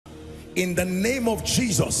in the name of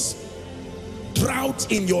Jesus,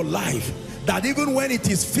 drought in your life, that even when it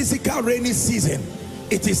is physical rainy season,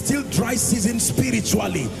 it is still dry season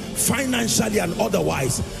spiritually, financially and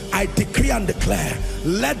otherwise. I decree and declare,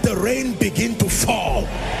 let the rain begin to fall.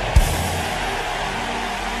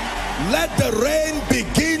 Let the rain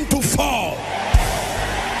begin to fall.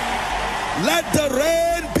 Let the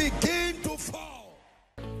rain begin to fall.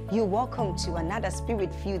 You're welcome to another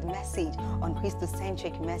spirit-filled message on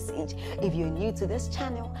Christocentric Message. If you're new to this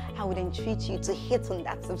channel, I would entreat you to hit on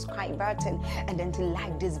that subscribe button and then to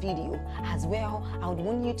like this video. As well, I would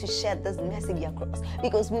want you to share this message across,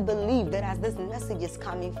 because we believe that as this message is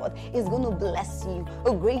coming forth, it's going to bless you.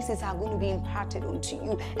 Graces are going to be imparted unto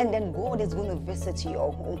you, and then God is going to visit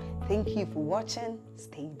your home. Thank you for watching.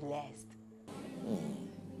 Stay blessed.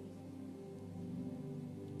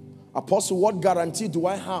 Apostle, what guarantee do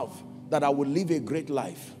I have that I will live a great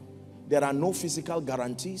life? There are no physical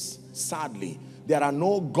guarantees, sadly. There are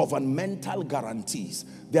no governmental guarantees.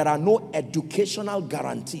 There are no educational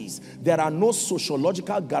guarantees. There are no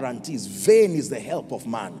sociological guarantees. Vain is the help of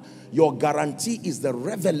man. Your guarantee is the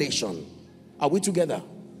revelation. Are we together?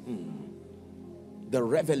 The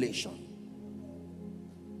revelation.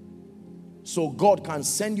 So God can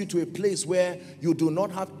send you to a place where you do not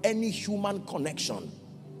have any human connection,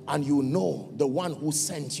 and you know the one who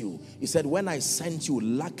sent you. He said, when I sent you,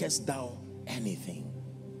 lackest thou anything?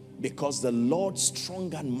 Because the Lord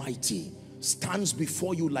strong and mighty stands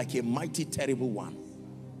before you like a mighty terrible one.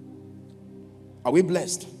 Are we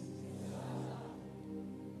blessed?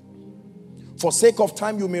 For sake of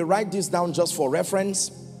time, you may write this down just for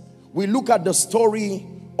reference. We look at the story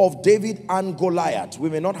of David and Goliath. We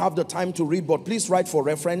may not have the time to read, but please write for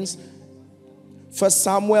reference. 1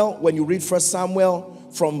 Samuel, when you read 1 Samuel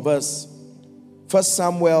from verse 1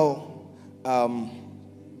 Samuel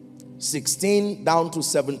 16 down to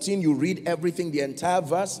 17, you read everything, the entire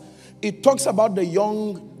verse. It talks about the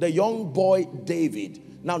young boy David.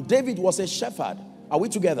 Now David was a shepherd. Are we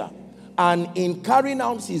together? And in carrying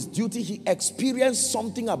out his duty, he experienced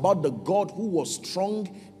something about the God who was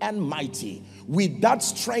strong and mighty. With that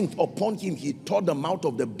strength upon him, he tore the mouth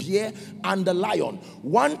of the bear and the lion.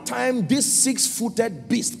 One time, this 6-footed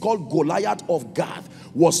beast called Goliath of Gath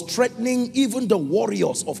was threatening even the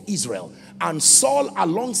warriors of Israel. And Saul,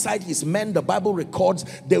 alongside his men, the Bible records,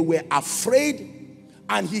 they were afraid,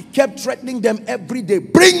 and he kept threatening them every day.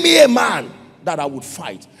 Bring me a man that I would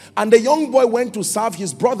fight. And the young boy went to serve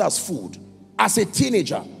his brother's food as a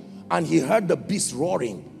teenager, and he heard the beast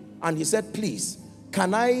roaring, and he said, please,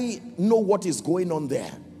 can I know what is going on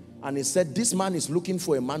there? And he said, this man is looking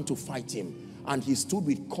for a man to fight him. And he stood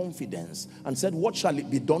with confidence and said, what shall it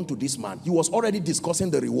be done to this man? He was already discussing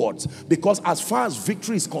the rewards, because as far as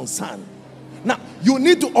victory is concerned, now you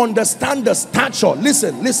need to understand the stature.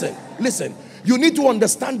 Listen. You need to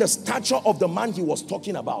understand the stature of the man he was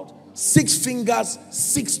talking about. 6 fingers,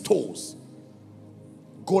 6 toes.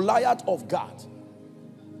 Goliath of Gath.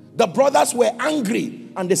 The brothers were angry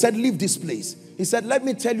and they said, leave this place. He said, let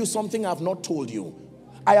me tell you something I have not told you.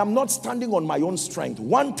 I am not standing on my own strength.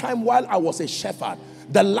 One time while I was a shepherd,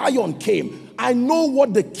 the lion came. I know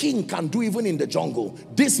what the king can do even in the jungle.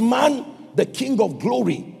 This man, the King of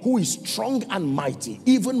glory, who is strong and mighty,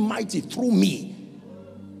 even mighty through me,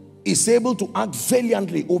 is able to act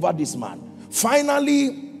valiantly over this man.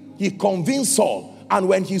 Finally, he convinced Saul. And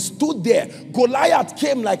when he stood there, Goliath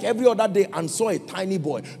came like every other day and saw a tiny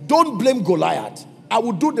boy. Don't blame Goliath. I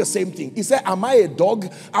would do the same thing. He said, am I a dog?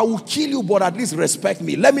 I will kill you, but at least respect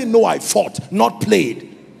me. Let me know I fought, not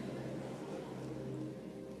played.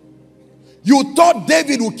 You thought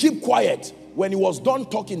David would keep quiet. When he was done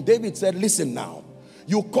talking, David said, listen now.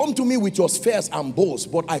 You come to me with your spears and bows,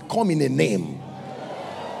 but I come in a name.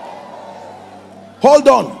 Hold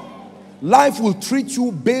on. Life will treat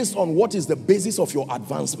you based on what is the basis of your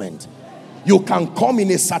advancement. You can come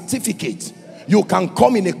in a certificate. You can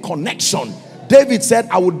come in a connection. David said,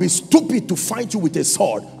 I would be stupid to fight you with a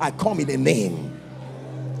sword. I come in a name.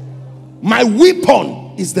 My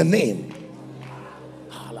weapon is the name.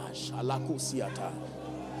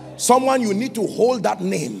 Someone, you need to hold that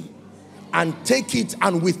name and take it,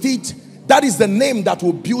 and with it, that is the name that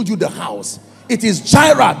will build you the house. It is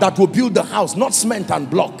Jireh that will build the house, not cement and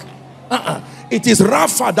block. It is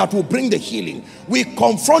Rapha that will bring the healing. We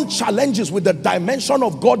confront challenges with the dimension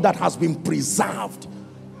of God that has been preserved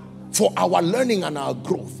for our learning and our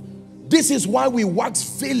growth. This is why we wax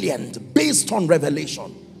valiant based on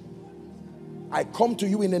revelation. I come to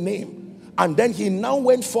you in a name. And then he now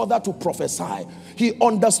went further to prophesy. He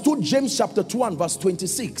understood James chapter 2 and verse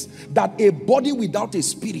 26, that a body without a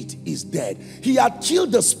spirit is dead. He had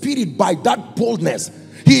killed the spirit by that boldness.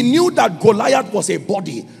 He knew that Goliath was a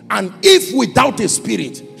body, and if without a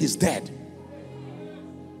spirit, he's dead.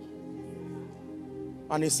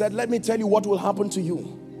 And he said, let me tell you what will happen to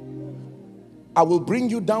you. I will bring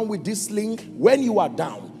you down with this sling. When you are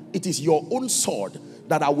down, it is your own sword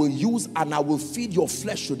that I will use, and I will feed your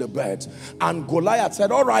flesh to the birds. And Goliath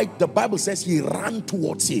said, all right. The Bible says he ran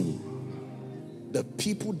towards him. The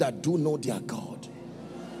people that do know their God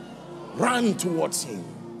ran towards him.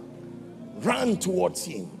 Ran towards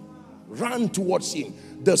him. Ran towards him.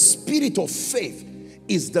 The spirit of faith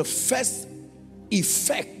is the first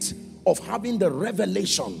effect of having the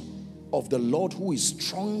revelation of the Lord who is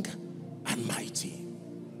strong and mighty.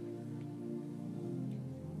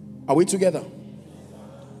 Are we together?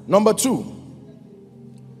 Number 2.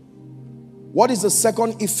 What is the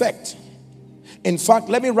second effect? In fact,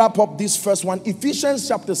 let me wrap up this first one. Ephesians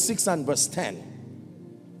chapter 6 and verse 10.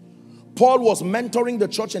 Paul was mentoring the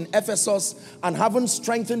church in Ephesus and having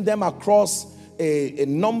strengthened them across a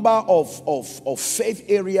number of faith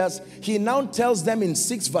areas. He now tells them in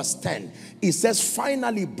 6 verse 10, he says,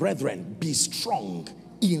 finally, brethren, be strong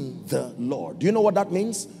in the Lord. Do you know what that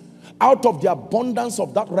means? Out of the abundance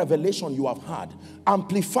of that revelation you have had,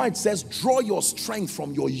 Amplified says, draw your strength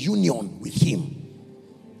from your union with him.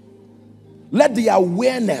 Let the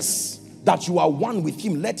awareness that you are one with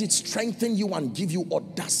him, let it strengthen you and give you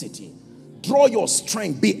audacity. Draw your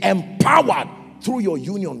strength, be empowered through your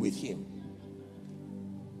union with him.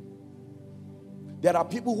 There are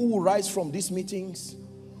people who will rise from these meetings,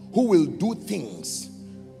 who will do things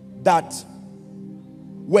that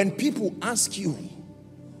when people ask you,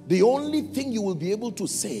 the only thing you will be able to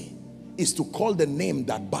say is to call the name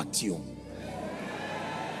that backed you.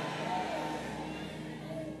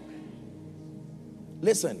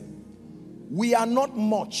 Listen, we are not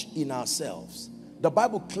much in ourselves. The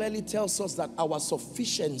Bible clearly tells us that our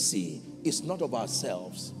sufficiency is not of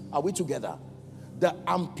ourselves. Are we together? The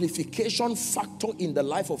amplification factor in the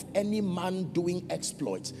life of any man doing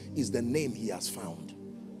exploits is the name he has found.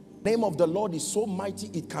 The name of the Lord is so mighty,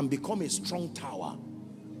 it can become a strong tower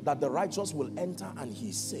that the righteous will enter and he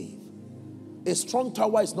is saved. A strong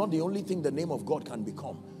tower is not the only thing the name of God can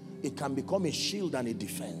become. It can become a shield and a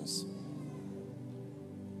defense.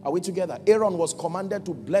 Are we together? Aaron was commanded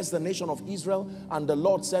to bless the nation of Israel, and the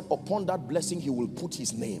Lord said upon that blessing he will put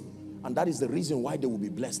his name. And that is the reason why they will be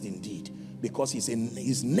blessed indeed, because his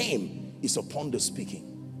name is upon the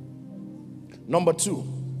speaking. Number 2,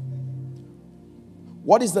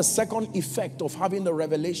 what is the second effect of having the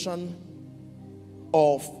revelation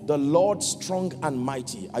of the Lord strong and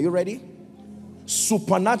mighty? Are you ready?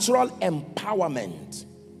 Supernatural empowerment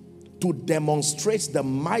to demonstrate the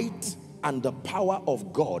might and the power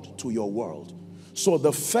of God to your world. So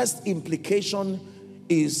the first implication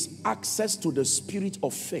is access to the spirit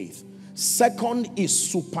of faith. Second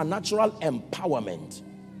is supernatural empowerment.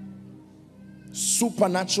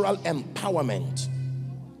 Supernatural empowerment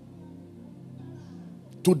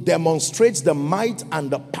to demonstrate the might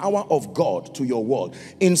and the power of God to your world.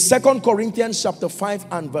 In 2 Corinthians chapter 5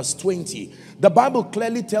 and verse 20, the Bible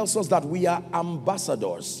clearly tells us that we are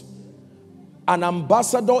ambassadors. An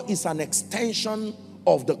ambassador is an extension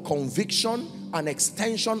of the conviction, an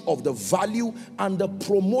extension of the value, and the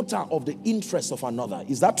promoter of the interest of another.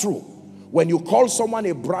 Is that true? When you call someone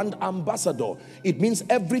a brand ambassador, it means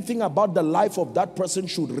everything about the life of that person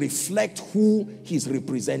should reflect who he's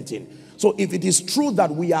representing. So if it is true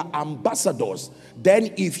that we are ambassadors,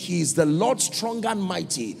 then if he is the Lord strong and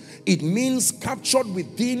mighty, it means captured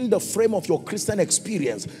within the frame of your Christian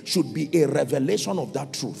experience should be a revelation of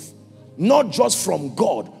that truth. Not just from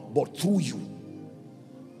God, but through you.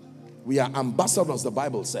 We are ambassadors, the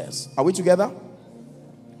Bible says. Are we together?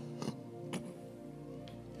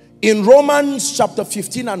 In Romans chapter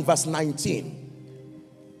 15 and verse 19,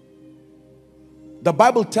 the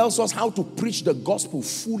Bible tells us how to preach the gospel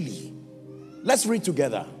fully. Let's read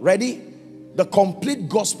together. Ready? The complete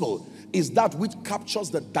gospel is that which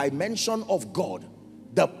captures the dimension of God.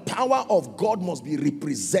 The power of God must be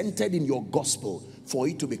represented in your gospel for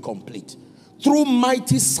it to be complete. Through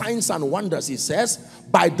mighty signs and wonders, he says,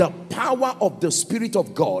 by the power of the Spirit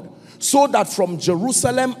of God, so that from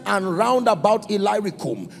Jerusalem and round about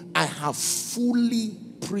Illyricum, I have fully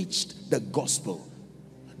preached the gospel.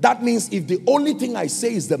 That means if the only thing I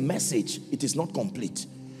say is the message, it is not complete.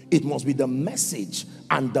 It must be the message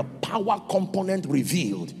and the power component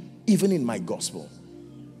revealed even in my gospel.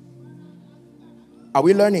 Are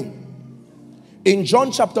we learning? In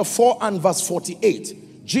John chapter 4 and verse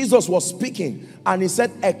 48, Jesus was speaking and he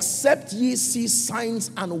said, except ye see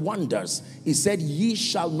signs and wonders, he said, ye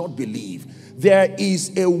shall not believe. There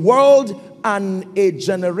is a world and a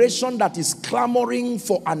generation that is clamoring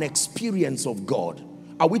for an experience of God.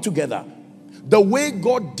 Are we together? The way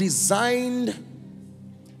God designed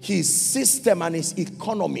his system and his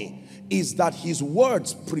economy is that his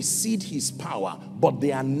words precede his power, but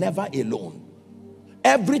they are never alone.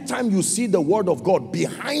 Every time you see the word of God,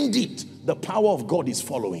 behind it, the power of God is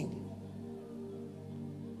following.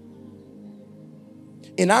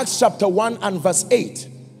 In Acts chapter 1 and verse 8,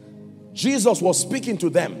 Jesus was speaking to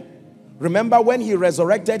them. Remember when he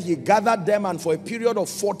resurrected, he gathered them, and for a period of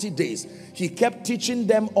 40 days, he kept teaching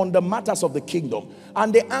them on the matters of the kingdom.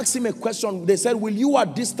 And they asked him a question. They said, will you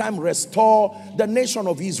at this time restore the nation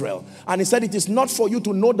of Israel? And he said, it is not for you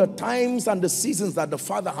to know the times and the seasons that the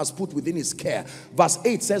Father has put within his care. Verse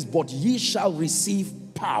 8 says, but ye shall receive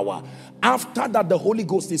power. After that the Holy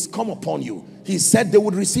Ghost is come upon you. He said they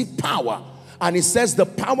would receive power. And he says the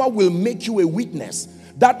power will make you a witness.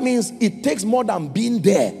 That means it takes more than being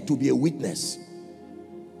there to be a witness.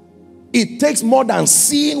 It takes more than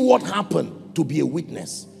seeing what happened to be a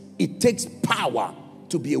witness. It takes power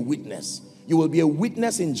to be a witness. You will be a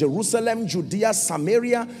witness in Jerusalem, Judea,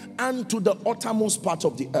 Samaria, and to the uttermost part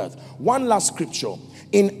of the earth. One last scripture.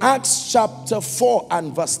 In Acts chapter 4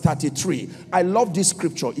 and verse 33. I love this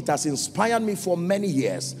scripture. It has inspired me for many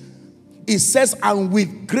years. It says, and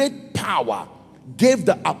with great power gave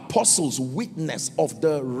the apostles witness of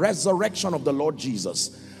the resurrection of the Lord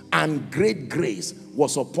Jesus, and great grace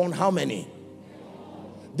was upon how many?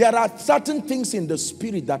 There are certain things in the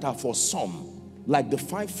spirit that are for some, like the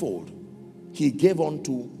fivefold. He gave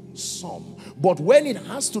unto some. But when it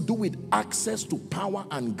has to do with access to power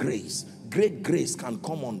and grace, great grace can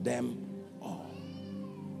come on them all.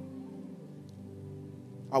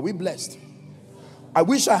 Are we blessed? I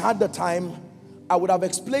wish I had the time. I would have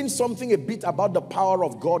explained something a bit about the power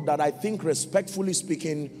of God that I think, respectfully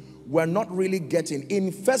speaking, we're not really getting.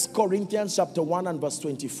 In 1 Corinthians chapter 1 and verse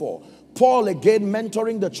 24, Paul, again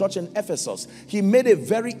mentoring the church in Ephesus, he made a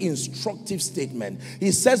very instructive statement.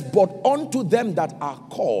 He says, but unto them that are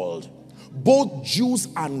called, both Jews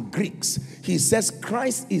and Greeks, he says,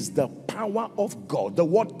 Christ is the power of God. The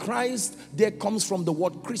word Christ there comes from the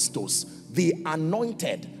word Christos, the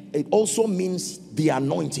anointed. It also means the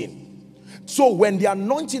anointing. So when the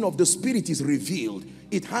anointing of the Spirit is revealed,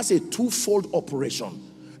 it has a twofold operation.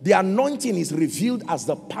 The anointing is revealed as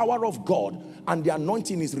the power of God, and the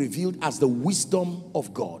anointing is revealed as the wisdom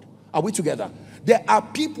of God. Are we together? There are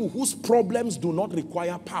people whose problems do not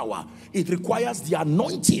require power. It requires the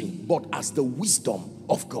anointing, but as the wisdom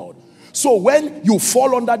of God. So when you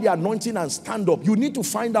fall under the anointing and stand up, you need to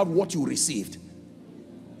find out what you received.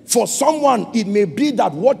 For someone, it may be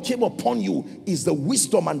that what came upon you is the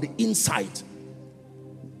wisdom and the insight.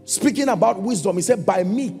 Speaking about wisdom, he said, by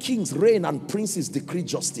me kings reign and princes decree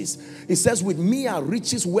justice. He says, with me are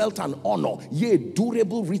riches, wealth, and honor, yea,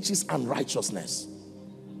 durable riches and righteousness.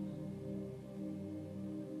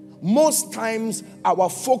 Most times, our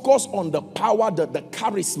focus on the power, the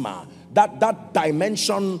charisma, that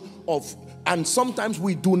dimension of, and sometimes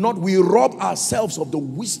we rob ourselves of the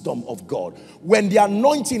wisdom of God. When the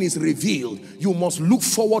anointing is revealed, you must look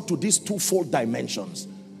forward to these twofold dimensions.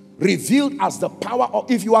 Revealed as the power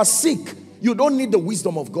of, if you are sick, you don't need the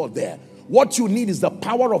wisdom of God there. What you need is the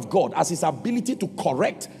power of God as his ability to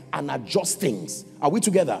correct and adjust things. Are we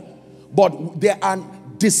together? But there are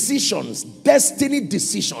decisions, destiny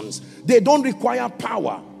decisions. They don't require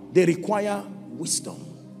power. They require wisdom.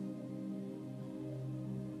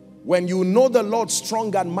 When you know the Lord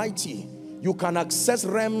strong and mighty, you can access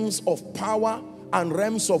realms of power and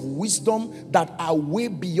realms of wisdom that are way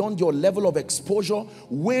beyond your level of exposure,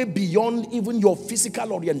 way beyond even your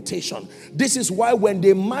physical orientation. This is why when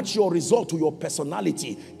they match your result to your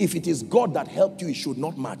personality, if it is God that helped you, it should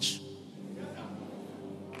not match.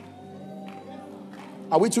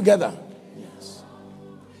 Are we together? Yes.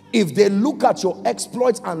 If they look at your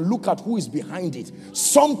exploits and look at who is behind it,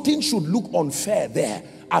 something should look unfair there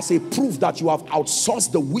as a proof that you have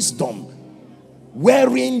outsourced the wisdom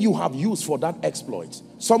wherein you have used for that exploit.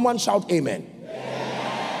 Someone shout amen.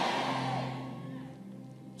 Yeah.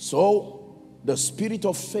 So the spirit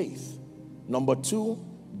of faith, number 2,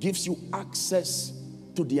 gives you access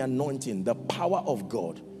to the anointing, the power of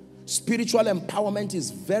God. Spiritual empowerment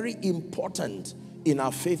is very important in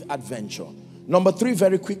our faith adventure. Number 3,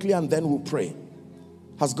 very quickly, and then we'll pray.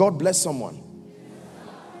 Has God blessed someone?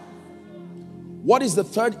 What is the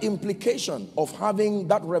third implication of having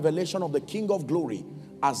that revelation of the King of Glory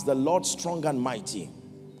as the Lord strong and mighty?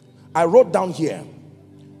 I wrote down here,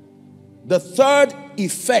 The third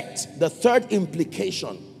effect, the third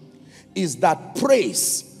implication is that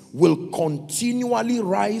praise will continually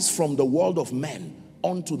rise from the world of men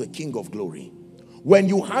unto the King of glory. When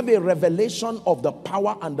you have a revelation of the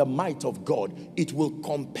power and the might of God, it will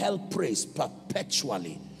compel praise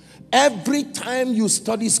perpetually. Every time you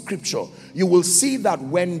study scripture, you will see that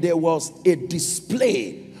when there was a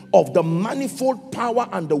display of the manifold power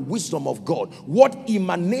and the wisdom of God, what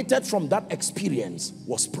emanated from that experience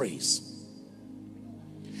was praise.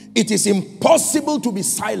 It is impossible to be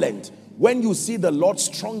silent when you see the Lord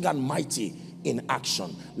strong and mighty in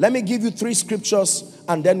action. Let me give you 3 scriptures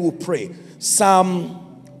and then we'll pray. Psalm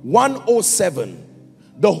 107.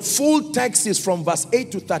 The full text is from verse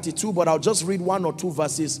 8 to 32, but I'll just read 1 or 2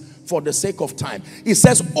 verses for the sake of time. It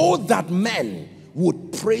says, "Oh, that men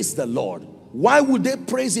would praise the Lord." Why would they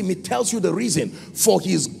praise him? It tells you the reason. For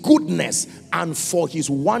his goodness and for his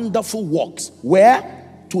wonderful works.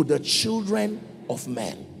 Where? To the children of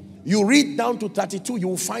men. You read down to 32, you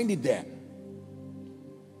will find it there.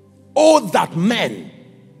 Oh, that men.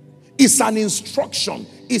 It's an instruction.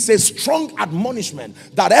 It's a strong admonishment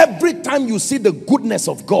that every time you see the goodness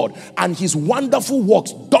of God and his wonderful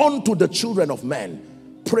works done to the children of men,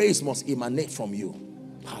 praise must emanate from you.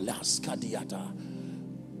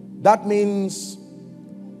 That means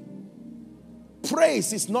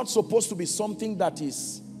praise is not supposed to be something that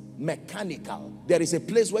is mechanical. There is a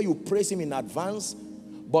place where you praise him in advance,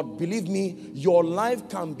 but believe me, your life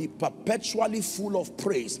can be perpetually full of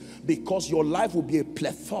praise because your life will be a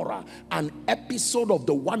plethora, an episode of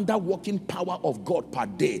the wonder-working power of God per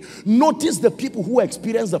day. Notice the people who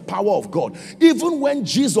experience the power of God. Even when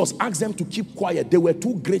Jesus asked them to keep quiet, they were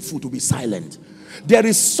too grateful to be silent. There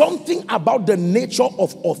is something about the nature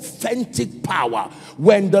of authentic power.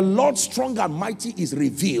 When the Lord strong and mighty is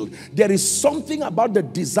revealed, there is something about the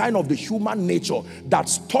design of the human nature that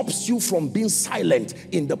stops you from being silent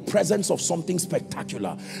in the presence of something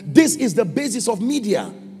spectacular. This is the basis of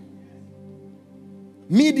media.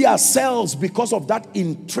 Media sells because of that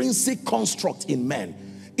intrinsic construct in men.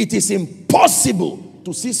 It is impossible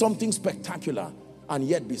to see something spectacular and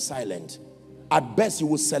yet be silent. At best, you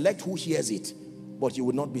will select who hears it, but you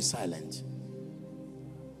will not be silent.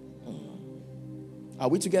 Are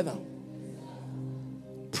we together?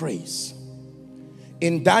 Praise.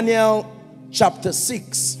 In Daniel chapter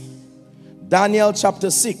 6, Daniel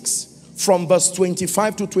chapter 6, from verse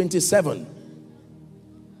 25 to 27.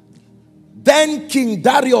 Then King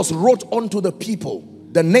Darius wrote unto the people,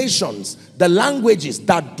 the nations, the languages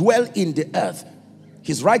that dwell in the earth.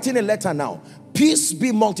 He's writing a letter now. Peace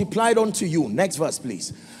be multiplied unto you. Next verse,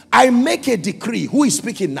 please. I make a decree. Who is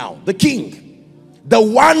speaking now? The king. The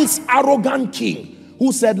once arrogant king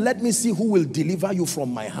who said, let me see who will deliver you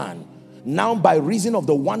from my hand. Now by reason of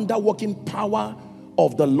the wonder-working power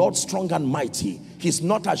of the Lord strong and mighty, he's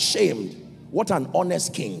not ashamed. What an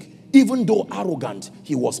honest king. Even though arrogant,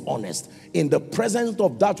 he was honest. In the presence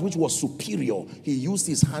of that which was superior, he used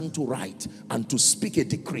his hand to write and to speak a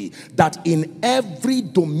decree that in every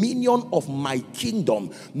dominion of my kingdom,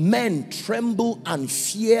 men tremble and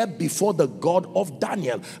fear before the God of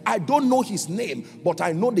Daniel. I don't know his name, but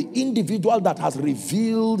I know the individual that has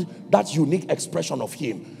revealed that unique expression of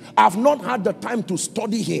him. I've not had the time to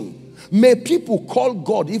study him. May people call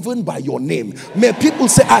God even by your name. May people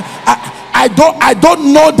say, I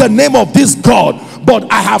don't know the name of this God,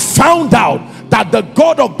 but I have found out that the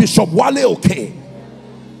God of Bishop Wale Oke,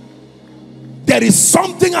 there is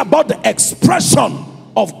something about the expression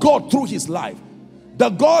of God through his life. The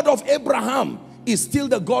God of Abraham is still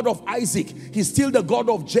the God of Isaac. He's still the God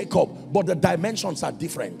of Jacob, but the dimensions are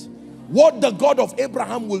different. What the God of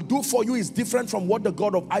Abraham will do for you is different from what the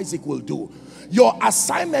God of Isaac will do. Your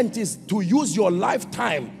assignment is to use your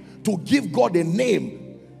lifetime to give God a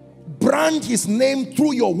name. Brand his name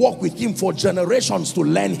through your walk with him for generations to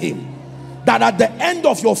learn him. That at the end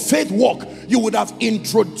of your faith walk, you would have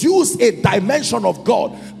introduced a dimension of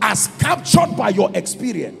God as captured by your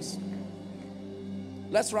experience.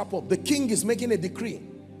 Let's wrap up. The king is making a decree.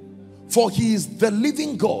 For he is the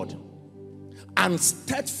living God and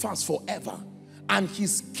steadfast forever, and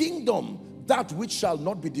his kingdom that which shall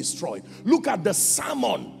not be destroyed. Look at the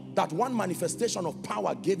sermon that one manifestation of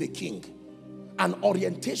power gave a king. An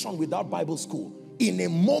orientation without Bible school. In a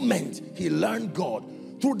moment, he learned God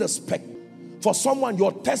through the spec. For someone,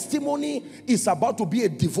 your testimony is about to be a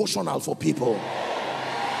devotional for people.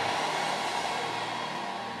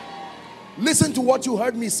 Listen to what you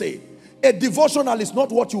heard me say. A devotional is not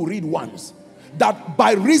what you read once. That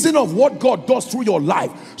by reason of what God does through your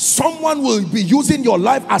life, someone will be using your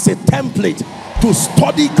life as a template to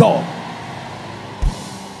study God.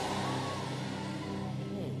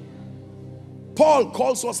 Paul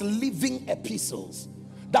calls us living epistles.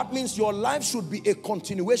 That means your life should be a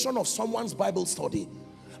continuation of someone's Bible study.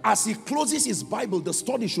 As he closes his Bible, the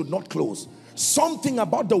study should not close. Something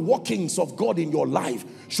about the workings of God in your life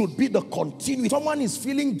should be the continuity. Someone is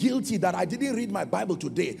feeling guilty that I didn't read my Bible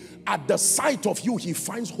today. At the sight of you, he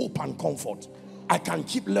finds hope and comfort. I can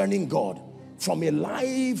keep learning God from a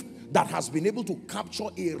life that has been able to capture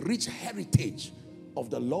a rich heritage of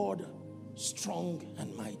the Lord, strong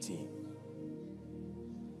and mighty.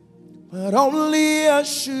 But only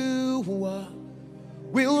Yeshua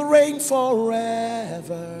will reign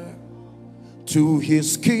forever. To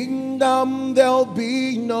his kingdom there'll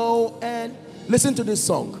be no end. Listen to this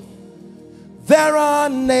song. There are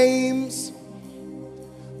names,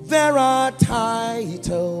 there are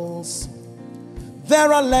titles,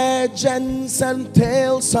 there are legends and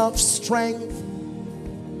tales of strength,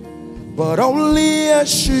 but only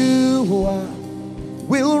Yeshua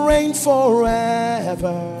will reign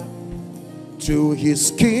forever. To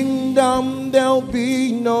his kingdom there'll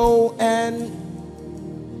be no end.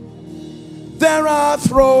 There are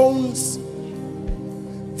thrones,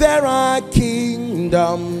 there are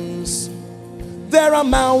kingdoms, there are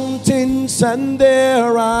mountains and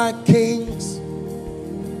there are kings,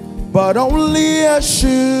 but only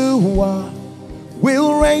Yeshua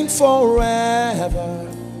will reign forever.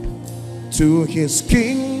 To his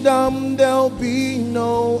kingdom there'll be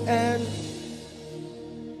no end.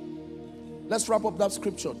 Let's wrap up that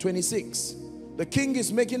scripture, 26. The king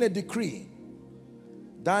is making a decree.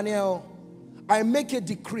 Daniel, I make a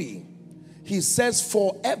decree. He says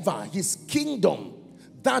forever his kingdom,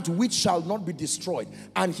 that which shall not be destroyed,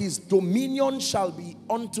 and his dominion shall be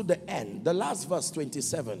unto the end. The last verse,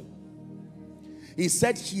 27. He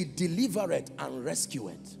said he delivereth and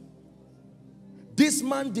rescueth. This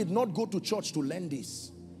man did not go to church to learn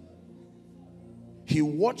this. He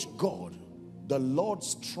watched God, the Lord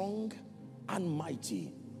strong and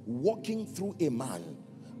mighty, walking through a man,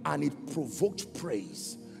 and it provoked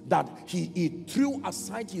praise that he threw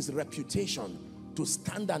aside his reputation to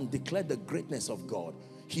stand and declare the greatness of God.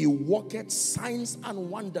 He worked signs and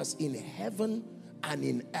wonders in heaven and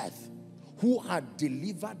in earth, who had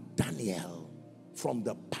delivered Daniel from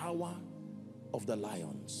the power of the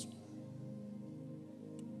lions.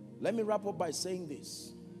 Let me wrap up by saying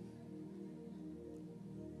this.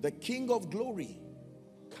 The King of glory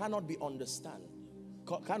cannot be understood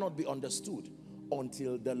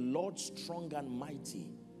until the Lord strong and mighty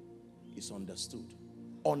is understood.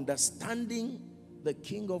 Understanding the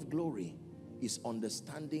King of glory is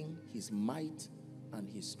understanding his might and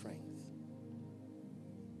his strength.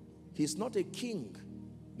 He's not a king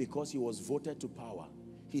because he was voted to power.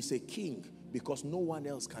 He's a king because no one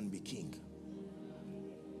else can be king.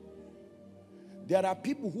 There are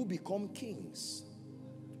people who become kings.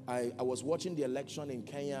 I was watching the election in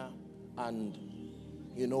Kenya, and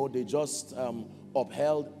you know, they just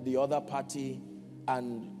upheld the other party,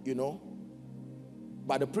 and you know,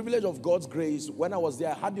 by the privilege of God's grace, when I was there,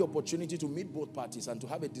 I had the opportunity to meet both parties and to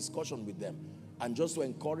have a discussion with them, and just to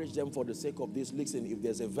encourage them for the sake of this. Listen, if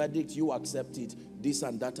there's a verdict, you accept it, this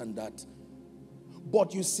and that and that.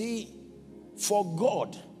 But you see, for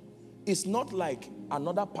God, it's not like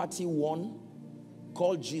another party won,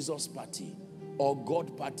 called Jesus Party or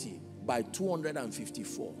God Party, by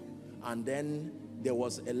 254, and then there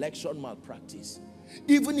was election malpractice.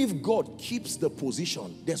 Even if God keeps the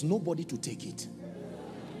position, there's nobody to take it.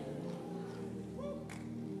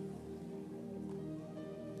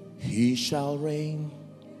 He shall reign.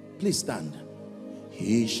 Please stand.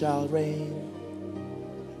 He shall reign.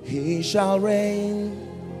 He shall reign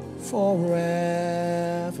forevermore.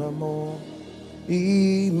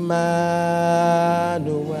 Emmanuel,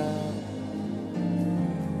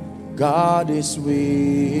 God is with.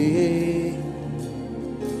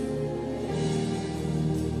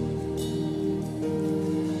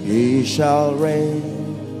 He shall reign.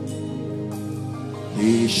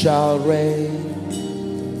 He shall reign.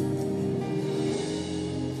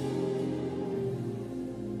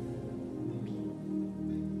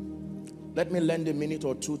 Let me lend a minute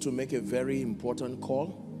or two to make a very important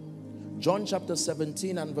call. John chapter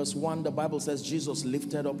 17 and verse 1, the Bible says Jesus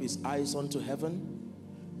lifted up his eyes unto heaven,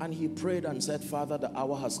 and he prayed and said, Father, the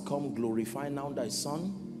hour has come, glorify now thy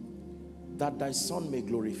Son, that thy Son may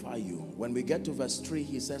glorify you. When we get to verse 3,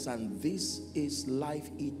 he says, and this is life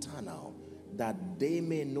eternal, that they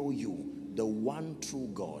may know you, the one true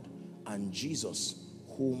God, and Jesus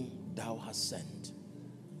whom thou hast sent.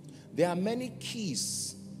 There are many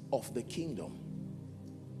keys of the kingdom,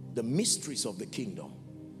 the mysteries of the kingdom,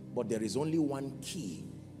 but there is only one key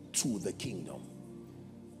to the kingdom,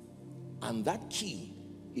 and that key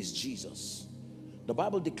is Jesus. The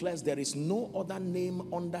Bible declares there is no other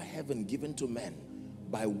name under heaven given to men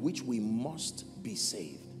by which we must be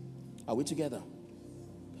saved. Are we together?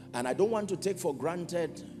 And I don't want to take for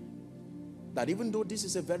granted that even though this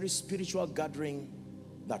is a very spiritual gathering,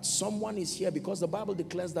 that someone is here, because the Bible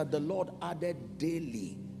declares that the Lord added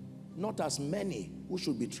daily, not as many who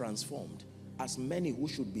should be transformed, as many who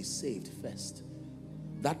should be saved first.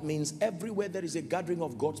 That means everywhere there is a gathering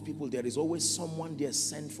of God's people, there is always someone there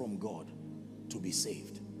sent from God to be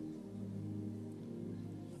saved.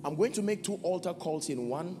 I'm going to make 2 altar calls in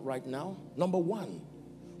one right now. Number one,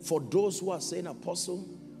 for those who are saying, Apostle,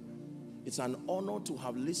 it's an honor to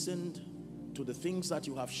have listened to the things that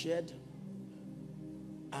you have shared,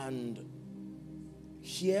 and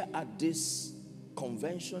here at this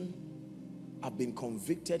convention, I've been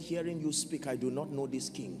convicted hearing you speak. I do not know this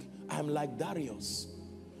king. I'm like Darius.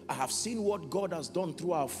 I have seen what God has done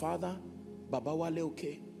through our father, Baba Wale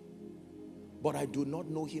Oke, but I do not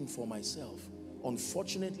know him for myself.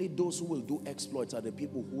 Unfortunately, those who will do exploits are the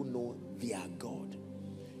people who know their God.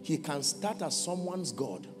 He can start as someone's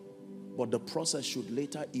God, but the process should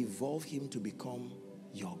later evolve him to become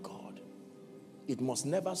your God. It must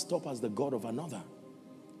never stop as the God of another.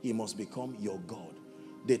 He must become your God.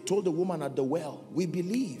 They told the woman at the well, we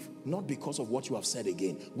believe, not because of what you have said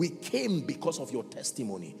again. We came because of your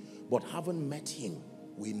testimony, but haven't met him.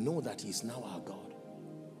 We know that he's now our God.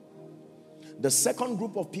 The second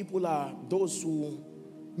group of people are those who,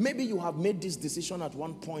 maybe you have made this decision at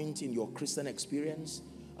one point in your Christian experience,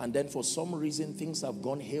 and then for some reason things have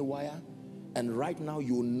gone haywire, and right now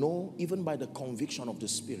you know, even by the conviction of the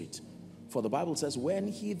Spirit. For the Bible says, when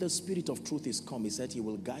he, the Spirit of truth, is come, he said he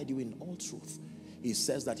will guide you in all truth. He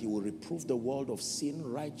says that he will reprove the world of sin,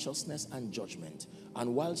 righteousness, and judgment.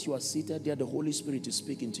 And whilst you are seated there, the Holy Spirit is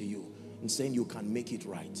speaking to you and saying you can make it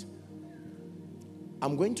right.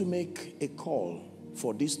 I'm going to make a call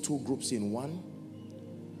for these 2 groups in one.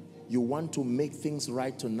 You want to make things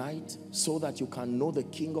right tonight so that you can know the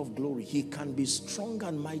King of Glory. He can be strong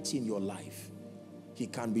and mighty in your life. He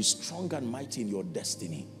can be strong and mighty in your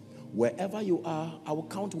destiny. Wherever you are, I will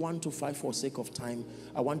count 1 to 5 for sake of time.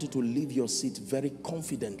 I want you to leave your seat very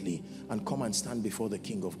confidently and come and stand before the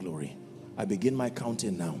King of Glory. I begin my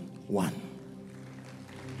counting now. 1.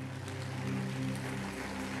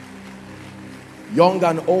 Young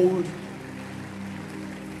and old,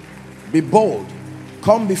 be bold.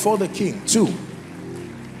 Come before the King. 2.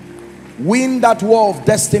 Win that war of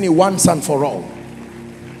destiny once and for all.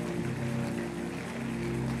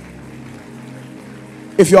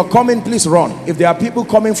 If you're coming, please run. If there are people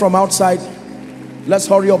coming from outside, let's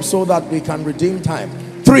hurry up so that we can redeem time.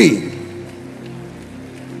 3.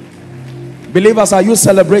 Believers, are you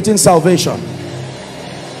celebrating salvation?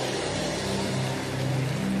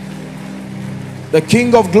 The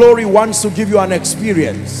King of Glory wants to give you an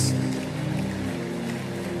experience.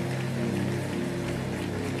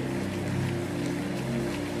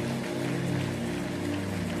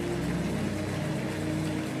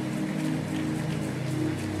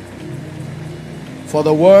 For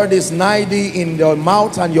the word is nigh thee, in your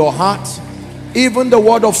mouth and your heart, even the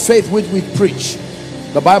word of faith which we preach.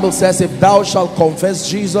 The Bible says, if thou shalt confess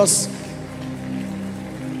Jesus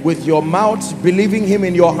with your mouth, believing him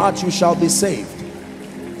in your heart, you shall be saved.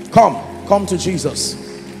 Come to Jesus.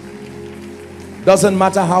 Doesn't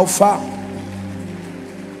matter how far.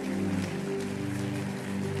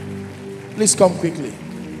 Please come quickly.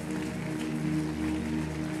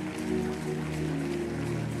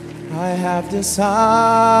 I have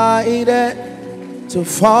decided to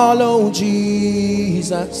follow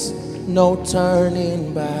Jesus. No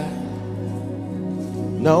turning back.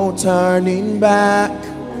 No turning back.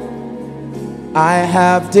 I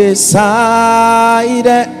have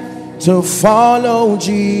decided to follow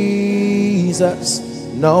Jesus.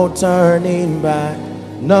 No turning back.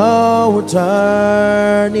 No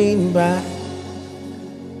turning back.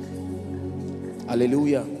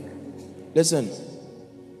 Hallelujah. Listen.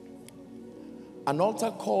 An altar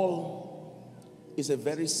call is a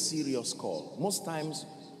very serious call. Most times,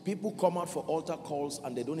 people come out for altar calls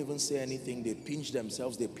and they don't even say anything. They pinch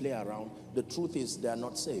themselves, they play around. The truth is, they are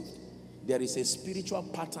not saved. There is a spiritual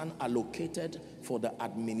pattern allocated for the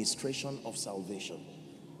administration of salvation.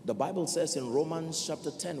 The Bible says in Romans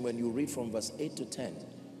chapter 10, when you read from verse 8 to 10,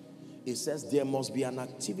 it says there must be an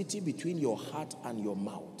activity between your heart and your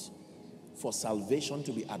mouth for salvation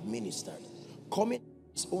to be administered. Coming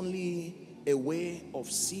is only a way of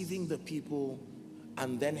sieving the people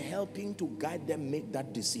and then helping to guide them make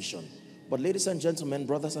that decision. But ladies and gentlemen,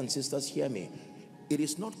 brothers and sisters, hear me. It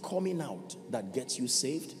is not coming out that gets you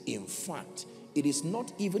saved. In fact, it is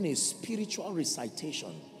not even a spiritual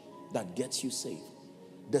recitation that gets you saved.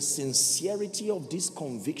 the sincerity of this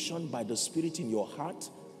conviction by the Spirit in your heart,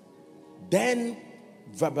 then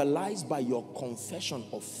verbalized by your confession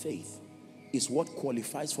of faith, is what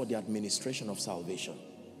qualifies for the administration of salvation.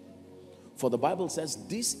 For the Bible says,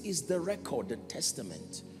 this is the record, the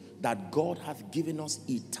testament, that God hath given us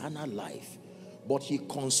eternal life. But he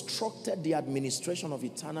constructed the administration of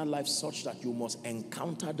eternal life such that you must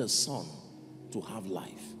encounter the Son to have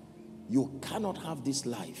life. You cannot have this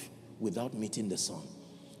life without meeting the Son.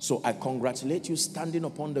 So I congratulate you standing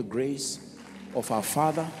upon the grace of our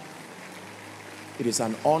Father. It is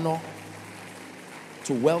an honor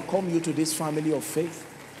to welcome you to this family of faith.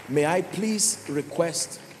 May I please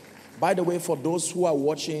request, by the way, for those who are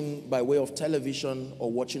watching by way of television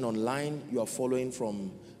or watching online, you are following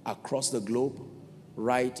from across the globe,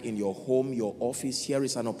 right in your home, your office, here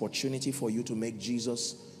is an opportunity for you to make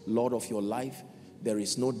Jesus Lord of your life. There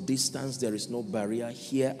is no distance, there is no barrier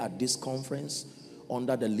here at this conference,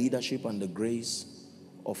 under the leadership and the grace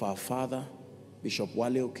of our Father, Bishop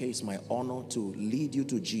Wale Oke. It's my honor to lead you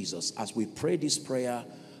to Jesus. As we pray this prayer,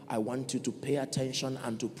 I want you to pay attention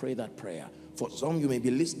and to pray that prayer. For some, you may be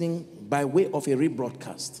listening by way of a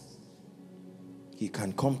rebroadcast. He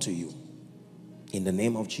can come to you in the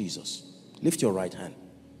name of Jesus. Lift your right hand.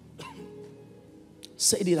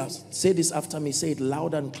 Say this after me. Say it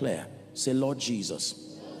loud and clear. Say, Lord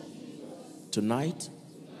Jesus, tonight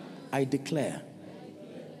I declare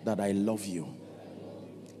that I love you.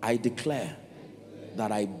 I declare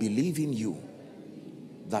that I believe in you,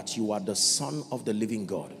 that you are the Son of the living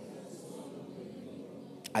God.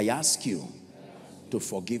 I ask you to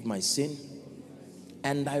forgive my sin,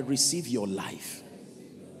 and I receive your life.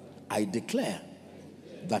 I declare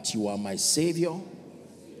that you are my Savior,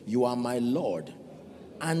 you are my Lord,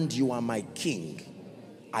 and you are my King.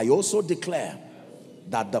 I also declare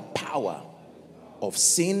that the power of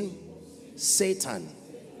sin, Satan,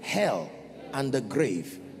 hell, and the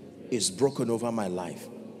grave is broken over my life.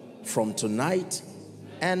 From tonight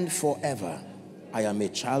and forever, I am a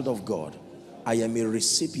child of God. I am a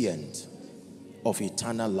recipient of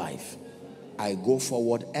eternal life. I go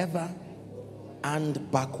forward ever and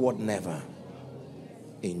backward never.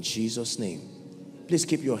 In Jesus' name. Please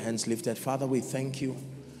keep your hands lifted. Father, we thank you.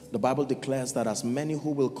 The Bible declares that as many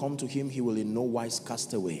who will come to him, he will in no wise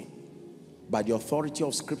cast away. By the authority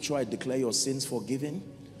of Scripture, I declare your sins forgiven.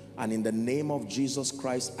 And in the name of Jesus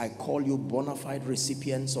Christ, I call you bona fide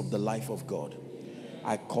recipients of the life of God.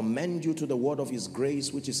 I commend you to the word of his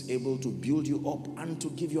grace, which is able to build you up and to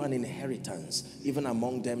give you an inheritance, even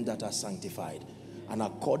among them that are sanctified. And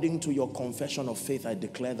according to your confession of faith, I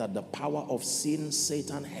declare that the power of sin,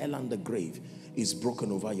 Satan, hell, and the grave is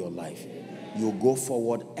broken over your life. You go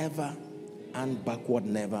forward ever and backward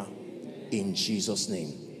never, in Jesus'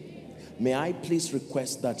 name. May I please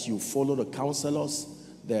request that you follow the counselors.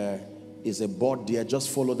 There is a board there. Just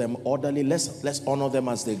follow them orderly. Let's honor them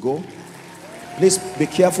as they go. Please be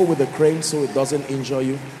careful with the crane so it doesn't injure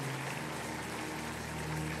you.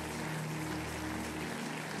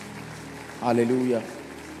 Hallelujah.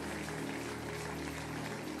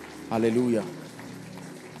 Hallelujah.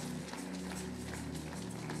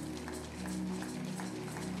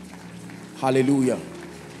 Hallelujah.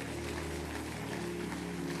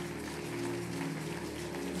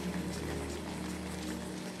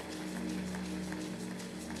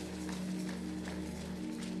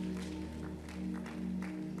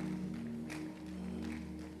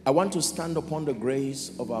 I want to stand upon the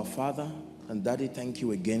grace of our Father. And Daddy, thank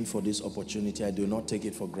you again for this opportunity. I do not take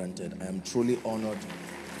it for granted. I am truly honored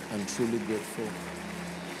and truly grateful.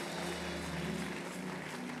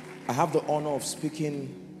 I have the honor of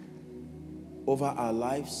speaking over our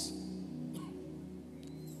lives.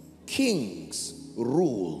 Kings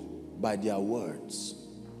rule by their words.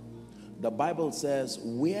 The Bible says,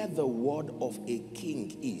 where the word of a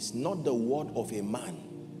king is, not the word of a man,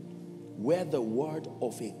 where the word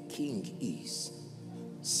of a king is.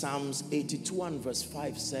 Psalms 82 and verse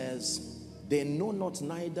 5 says, they know not,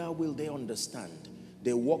 neither will they understand.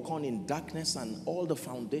 They walk on in darkness, and all the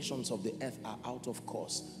foundations of the earth are out of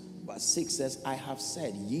course. Verse 6 says, I have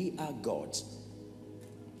said, ye are gods,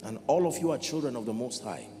 and all of you are children of the Most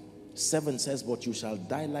High. 7 says, but you shall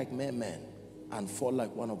die like mere men and fall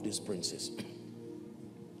like one of these princes.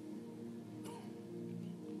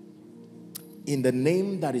 In the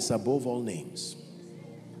name that is above all names,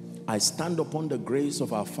 I stand upon the grace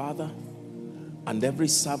of our Father and every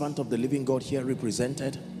servant of the living God here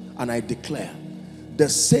represented, and I declare, the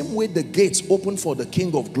same way the gates open for the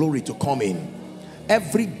King of Glory to come in,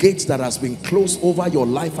 every gate that has been closed over your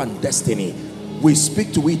life and destiny, we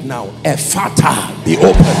speak to it now. Ephata, be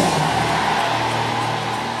open.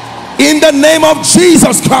 In the the name of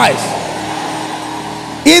Jesus Christ.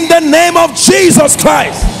 In the name of Jesus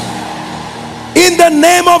Christ. In the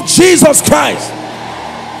name of Jesus Christ.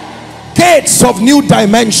 Gates of new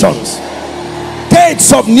dimensions,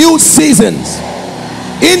 gates of new seasons,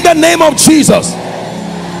 in the name of Jesus.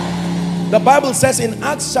 The Bible says in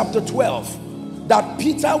Acts chapter 12 that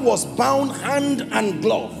Peter was bound hand and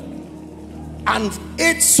glove, and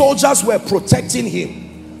 8 soldiers were protecting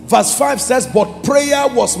him. Verse 5 says, but prayer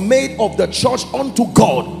was made of the church unto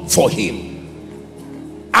God for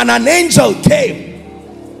him. And an angel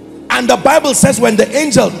came, and the Bible says when the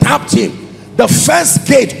angel tapped him, the first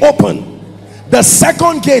gate opened, the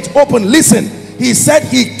second gate opened. Listen, he said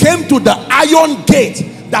he came to the iron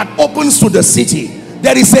gate that opens to the city.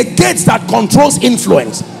 There is a gate that controls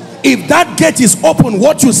influence. If that gate is open,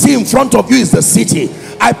 what you see in front of you is the city.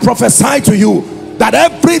 I prophesy to you that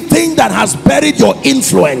everything that has buried your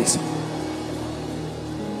influence,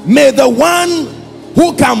 may the one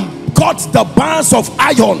who can cut the bars of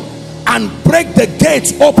iron and break the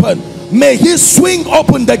gates open, may he swing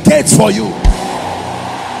open the gates for you.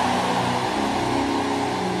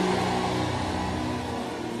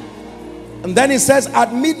 And then he says,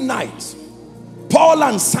 at midnight, Paul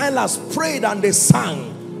and Silas prayed and they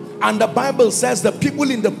sang. And the Bible says the people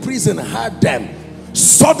in the prison heard them.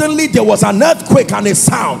 Suddenly there was an earthquake and a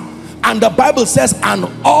sound. And the Bible says, and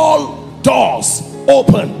all doors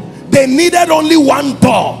opened. They needed only one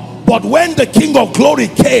door. But when the King of Glory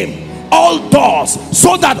came, all doors,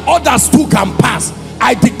 so that others too can pass.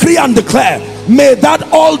 I decree and declare, may that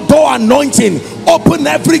all door anointing open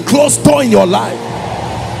every closed door in your life.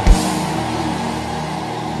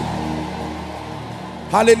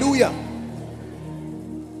 Hallelujah.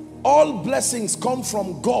 All blessings come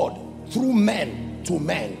from God through men to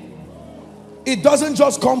men. It doesn't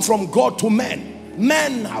just come from God to men.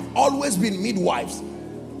 Men have always been midwives.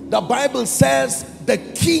 The Bible says the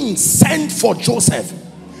king sent for Joseph.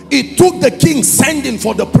 It took the king sending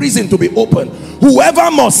for the prison to be open.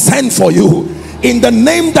 Whoever must send for you, in the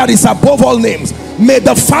name that is above all names, may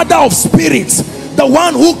the Father of spirits, the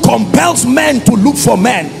one who compels men to look for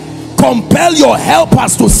men, compel your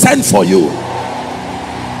helpers to send for you.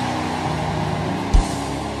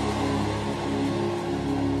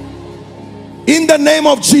 In the name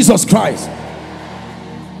of Jesus Christ.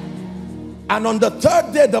 And on the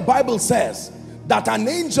third day, the Bible says that an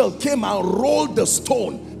angel came and rolled the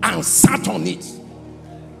stone and sat on it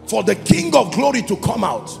for the King of Glory to come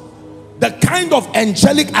out. The kind of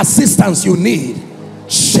angelic assistance you need.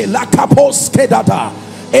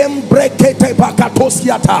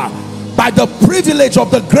 By the privilege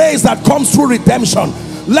of the grace that comes through redemption,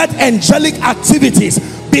 let angelic activities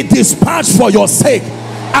be dispatched for your sake.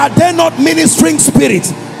 Are they not ministering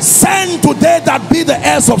spirits? Send today that be the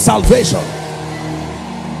heirs of salvation.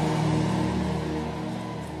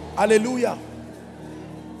 Hallelujah.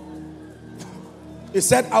 He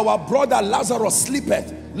said, our brother Lazarus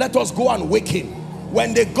sleepeth, let us go and wake him.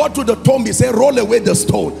 When they got to the tomb, he said, roll away the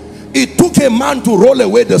stone. It took a man to roll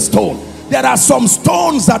away the stone. There are some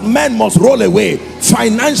stones that men must roll away.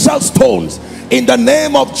 Financial stones. In the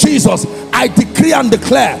name of Jesus, I decree and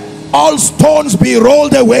declare, all stones be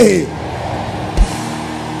rolled away.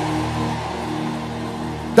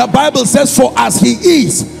 The Bible says, for as he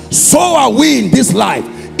is, so are we in this life.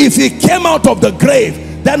 If he came out of the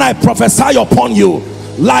grave, then I prophesy upon you,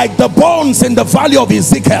 like the bones in the valley of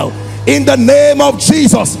Ezekiel. In the name of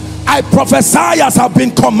Jesus, I prophesy as have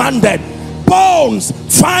been commanded. Bones,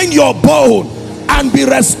 find your bone and be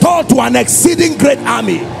restored to an exceeding great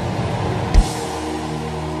army.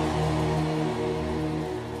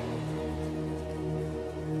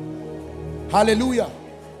 Hallelujah.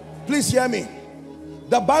 Please hear me.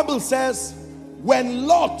 The Bible says when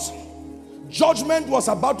Lot, judgment was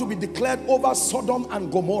about to be declared over Sodom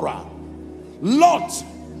and Gomorrah, Lot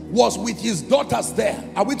was with his daughters there.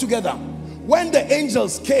 Are we together? When the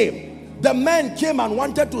angels came, the men came and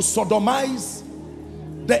wanted to sodomize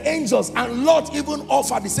the angels, and Lot even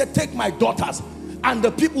offered. He said, take my daughters. And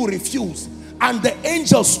the people refused, and the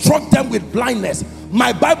angels struck them with blindness.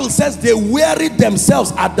 My Bible says they wearied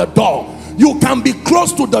themselves at the door. You can be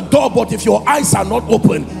close to the door, but if your eyes are not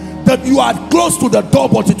open, that you are close to the door,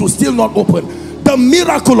 but it will still not open. The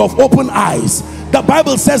miracle of open eyes. The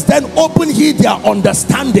Bible says, then open ye their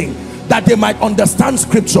understanding, that they might understand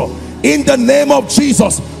scripture. In the name of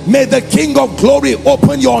Jesus, may the King of Glory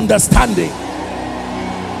open your understanding.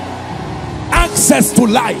 Access to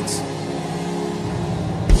light.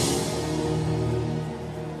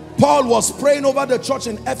 Paul was praying over the church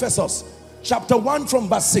in Ephesus, chapter 1 from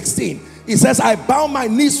verse 16. He says, I bow my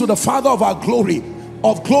knees to the Father of our glory,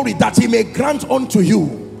 that he may grant unto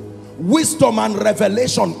you, wisdom and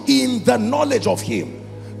revelation in the knowledge of him.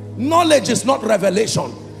 Knowledge is not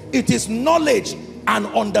revelation. It is knowledge and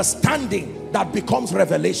understanding that becomes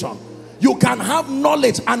revelation. You can have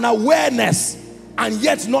knowledge and awareness and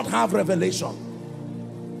yet not have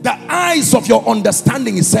revelation. The eyes of your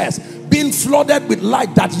understanding, it says, being flooded with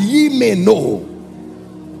light, that ye may know.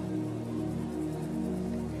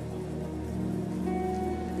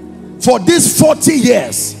 For these 40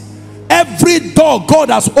 years, every door God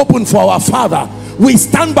has opened for our Father, we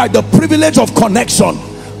stand by the privilege of connection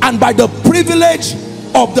and by the privilege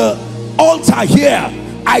of the altar here.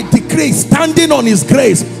 I decree, standing on his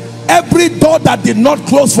grace, every door that did not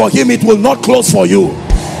close for him, it will not close for you.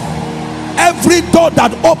 Every door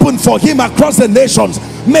that opened for him across the nations,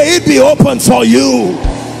 may it be open for you.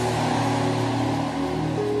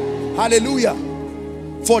 Hallelujah.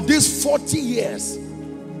 For these 40 years,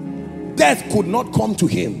 death could not come to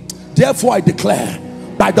him. Therefore I declare,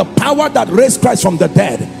 by the power that raised Christ from the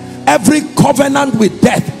dead, every covenant with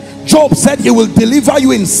death, Job said he will deliver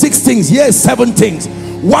you in 6 things, yes, 7 things.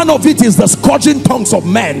 One of it is the scourging tongues of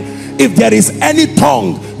men. If there is any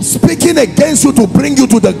tongue speaking against you to bring you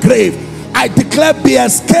to the grave, I declare, be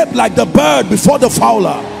escaped like the bird before the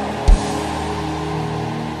fowler.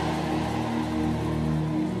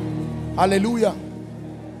 Hallelujah.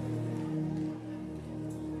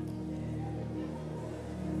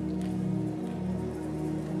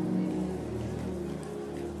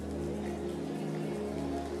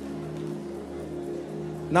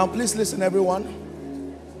 Now please listen, everyone.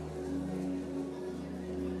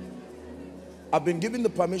 I've been given the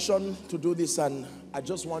permission to do this, and I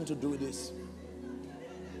just want to do this.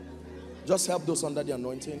 Just help those under the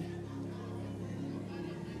anointing.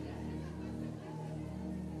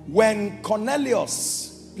 When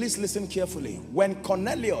Cornelius, please listen carefully. When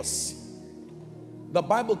Cornelius, the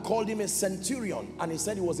Bible called him a centurion, and he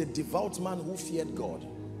said he was a devout man who feared God.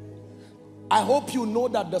 I hope you know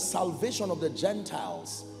that the salvation of the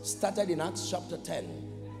Gentiles started in Acts chapter 10.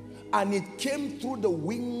 And it came through the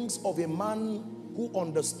wings of a man who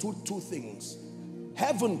understood 2 things.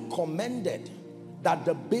 Heaven commended that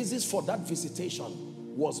the basis for that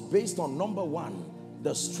visitation was based on, number 1,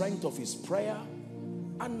 the strength of his prayer,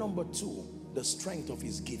 and number 2, the strength of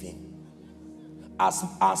his giving.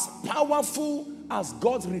 As powerful as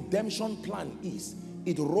God's redemption plan is,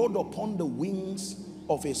 it rode upon the wings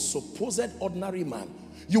of a supposed ordinary man.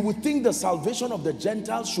 You would think the salvation of the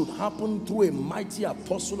Gentiles should happen through a mighty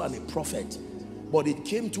apostle and a prophet, but it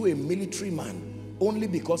came to a military man only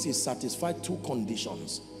because he satisfied 2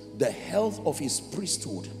 conditions: the health of his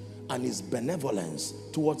priesthood and his benevolence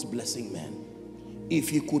towards blessing men. If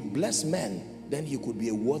he could bless men, then he could be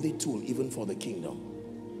a worthy tool even for the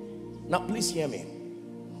kingdom. Now please hear me.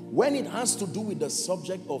 When it has to do with the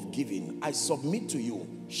subject of giving, I submit to you,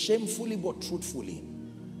 shamefully but truthfully,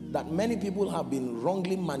 that many people have been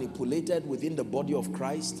wrongly manipulated within the body of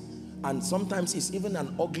Christ, and sometimes it's even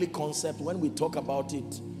an ugly concept. When we talk about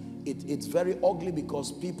it, it's very ugly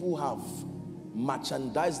because people have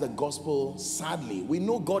merchandised the gospel. Sadly, we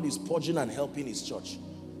know God is purging and helping his church.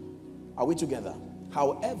 Are we together?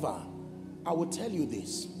 However, I will tell you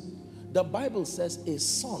this. The Bible says a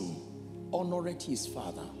son honoreth his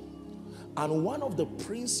father, and one of the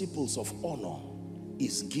principles of honor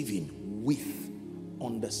is giving with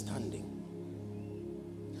understanding.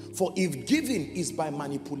 For if giving is by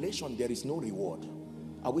manipulation, there is no reward.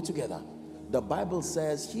 Are we together? The Bible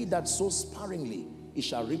says, he that sows sparingly, he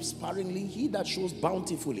shall reap sparingly. He that shows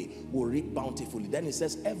bountifully will reap bountifully. Then it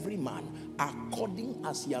says, every man according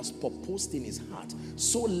as he has purposed in his heart,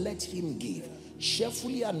 so let him give,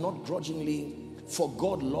 cheerfully and not grudgingly, for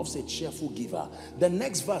God loves a cheerful giver. The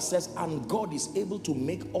next verse says, and God is able to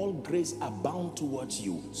make all grace abound towards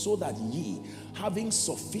you, so that ye, having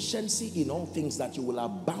sufficiency in all things, that you will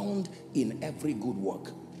abound in every good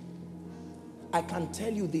work. I can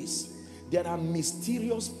tell you this, there are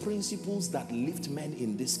mysterious principles that lift men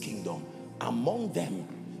in this kingdom. Among them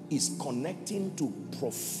is connecting to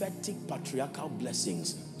prophetic patriarchal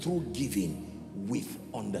blessings through giving with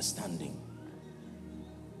understanding.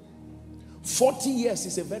 40 years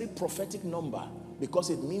is a very prophetic number because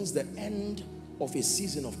it means the end of a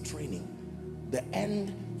season of training. The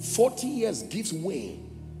end, 40 years gives way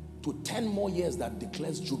to 10 more years that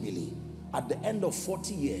declares Jubilee. At the end of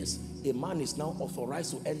 40 years, a man is now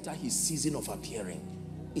authorized to enter his season of appearing.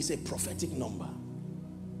 It's a prophetic number.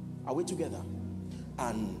 Are we together?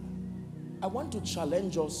 And I want to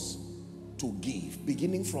challenge us to give,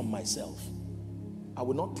 beginning from myself. I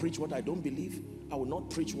will not preach what I don't believe. I will not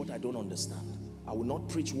preach what I don't understand. I will not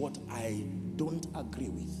preach what I don't agree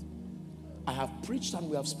with. I have preached and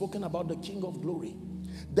we have spoken about the King of Glory.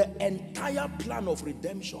 The entire plan of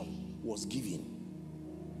redemption was given.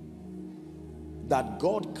 That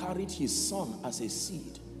God carried his son as a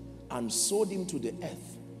seed and sowed him to the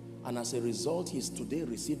earth. And as a result, he's today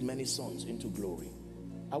received many sons into glory.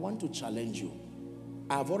 I want to challenge you.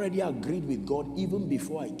 I've already agreed with God even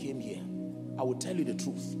before I came here. I will tell you the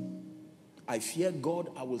truth. I fear God.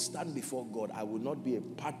 I will stand before God. I will not be a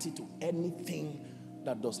party to anything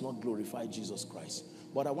that does not glorify Jesus Christ.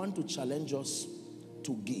 But I want to challenge us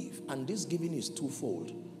to give. And this giving is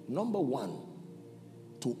twofold. Number one,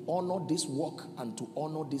 to honor this work and to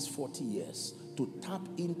honor these 40 years. To tap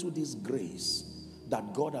into this grace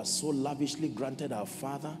that God has so lavishly granted our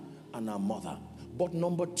father and our mother. But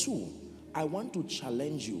number two, I want to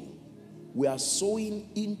challenge you. We are sowing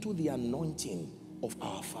into the anointing of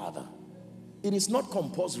our Father. It is not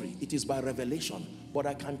compulsory, it is by revelation. But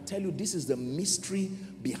I can tell you this is the mystery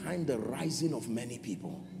behind the rising of many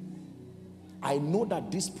people. I know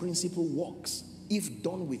that this principle works if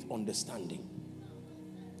done with understanding.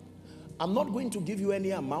 I'm not going to give you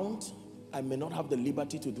any amount. I may not have the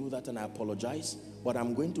liberty to do that, and I apologize, but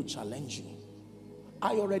I'm going to challenge you.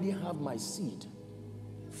 I already have my seed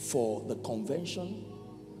for the convention,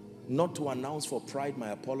 not to announce for pride,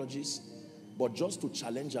 my apologies, but just to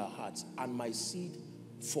challenge our hearts, and my seed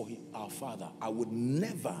for our Father. I would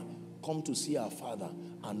never come to see our Father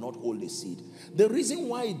and not hold a seed. The reason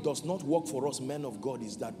why it does not work for us men of God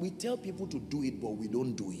is that we tell people to do it, but we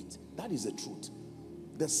don't do it. That is the truth.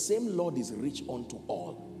 The same Lord is rich unto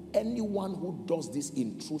all. Anyone who does this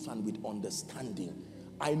in truth and with understanding.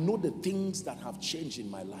 I know the things that have changed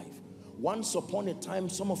in my life. Once upon a time,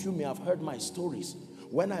 some of you may have heard my stories,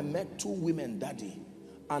 when I met two women, daddy,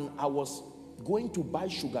 and I was going to buy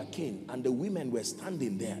sugar cane, and the women were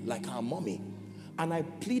standing there like our mommy. And I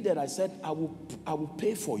pleaded, I said, I will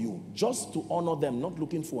pay for you, just to honor them, not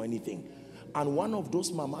looking for anything. And one of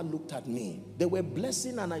those mama looked at me. They were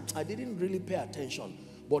blessing, and I didn't really pay attention.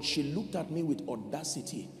 But she looked at me with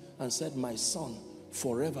audacity and said, my son,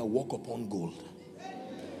 forever walk upon gold.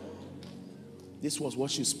 This was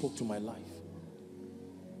what she spoke to my life.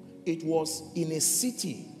 It was in a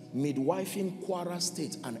city, midwifing Kwara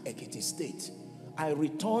State and Ekiti State. I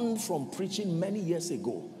returned from preaching many years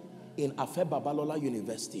ago in Afe Babalola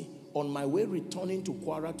University. On my way returning to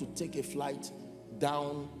Kwara to take a flight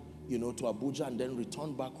down, to Abuja and then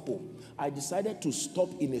return back home, I decided to stop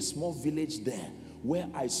in a small village there where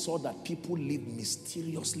I saw that people lived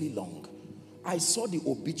mysteriously long. I saw the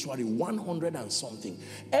obituary, 100 and something.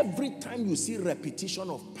 Every time you see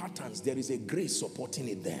repetition of patterns, there is a grace supporting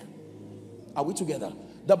it there. Are we together?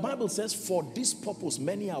 The Bible says, for this purpose,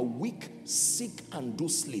 many are weak, sick, and do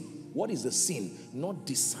sleep. What is the sin? Not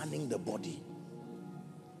discerning the body.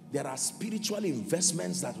 There are spiritual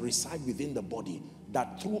investments that reside within the body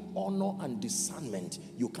that through honor and discernment,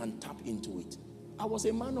 you can tap into it. I was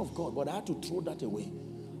a man of God, but I had to throw that away.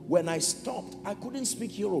 When I stopped, I couldn't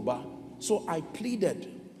speak Yoruba. So I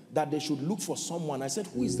pleaded that they should look for someone. I said,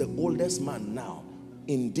 who is the oldest man now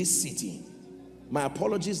in this city? My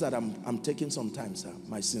apologies that I'm taking some time, sir.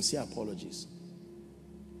 My sincere apologies.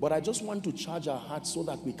 But I just want to charge our hearts so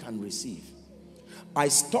that we can receive. I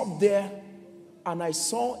stopped there and I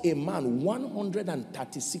saw a man,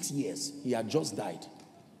 136 years. He had just died.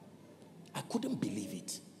 I couldn't believe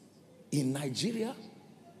it. In Nigeria,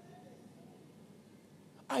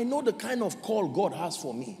 I know the kind of call God has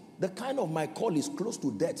for me. The kind of my call is close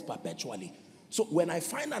to death perpetually. So when I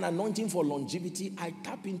find an anointing for longevity, I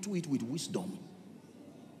tap into it with wisdom.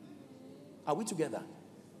 Are we together?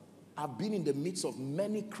 I've been in the midst of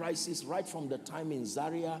many crises right from the time in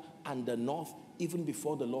Zaria and the north, even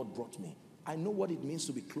before the Lord brought me. I know what it means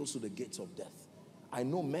to be close to the gates of death. I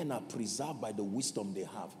know men are preserved by the wisdom they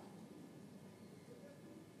have.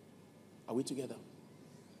 Are we together?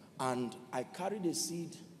 And I carried a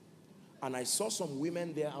seed, and I saw some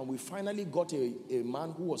women there, and we finally got a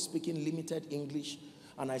man who was speaking limited English.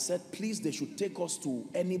 And I said, please, they should take us to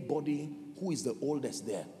anybody who is the oldest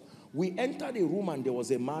there. We entered a room, and there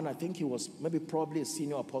was a man, I think he was probably a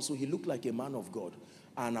senior apostle. He looked like a man of God.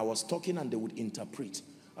 And I was talking, and they would interpret.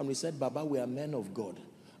 And we said, Baba, we are men of God,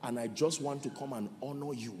 and I just want to come and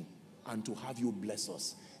honor you and to have you bless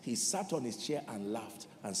us. He sat on his chair and laughed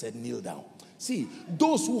and said, kneel down. See,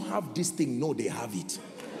 those who have this thing know they have it.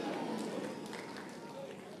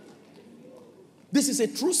 This is a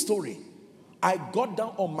true story. I got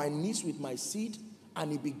down on my knees with my seed,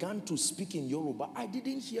 and he began to speak in Yoruba. I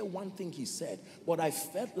didn't hear one thing he said, but I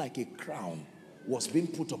felt like a crown was being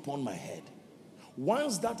put upon my head.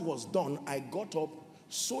 Once that was done, I got up,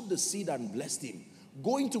 sowed the seed, and blessed him.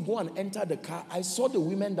 Going to go and enter the car, I saw the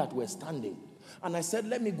women that were standing. And I said,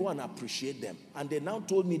 let me go and appreciate them. And they now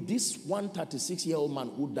told me this 136-year-old man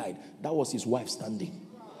who died, that was his wife standing.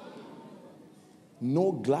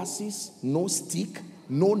 No glasses, no stick,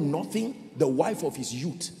 no nothing. The wife of his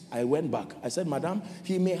youth. I went back. I said, madam,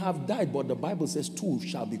 he may have died, but the Bible says two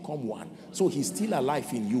shall become one. So he's still alive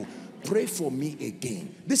in you. Pray for me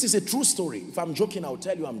again. This is a true story. If I'm joking, I'll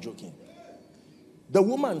tell you I'm joking. The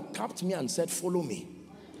woman tapped me and said, follow me.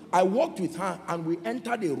 I walked with her and we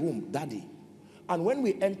entered a room, Daddy. And when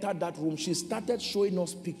we entered that room, she started showing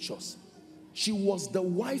us pictures. She was the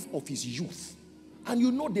wife of his youth. And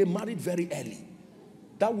you know they married very early.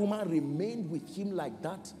 That woman remained with him like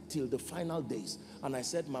that till the final days. And I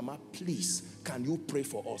said, Mama, please, can you pray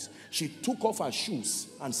for us? She took off her shoes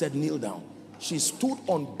and said, kneel down. She stood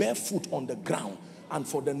on barefoot on the ground. And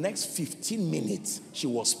for the next 15 minutes, she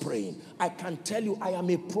was praying. I can tell you, I am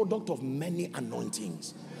a product of many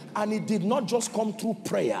anointings. And it did not just come through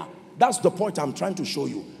prayer. That's the point I'm trying to show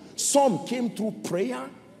you. Some came through prayer.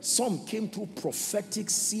 Some came through prophetic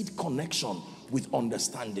seed connection with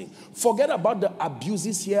understanding. Forget about the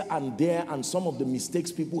abuses here and there and some of the mistakes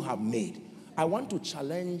people have made. I want to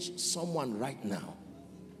challenge someone right now.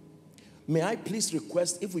 May I please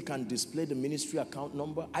request if we can display the ministry account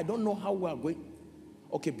number? I don't know how we are going.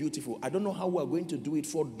 Okay, beautiful. I don't know how we are going to do it.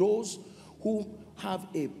 For those who have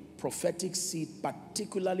a prophetic seed,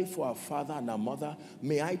 particularly for our father and our mother,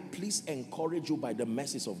 may I please encourage you by the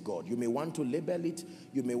mercies of God. You may want to label it.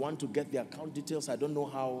 You may want to get the account details. I don't know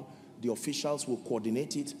how the officials will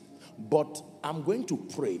coordinate it. But I'm going to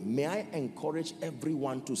pray. May I encourage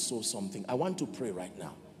everyone to sow something. I want to pray right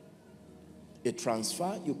now. A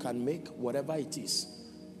transfer you can make, whatever it is.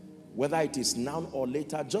 Whether it is now or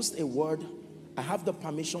later, just a word. I have the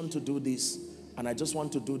permission to do this, and I just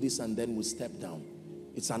want to do this, and then we'll step down.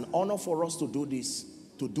 It's an honor for us to do this,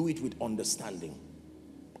 to do it with understanding.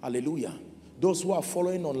 Hallelujah. Those who are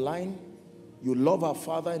following online, you love our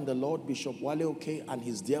father in the Lord, Bishop Wale Oke, and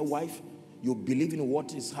his dear wife. You believe in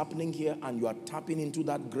what is happening here, and you are tapping into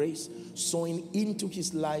that grace, sowing into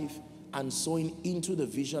his life, and sowing into the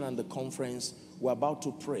vision and the conference. We're about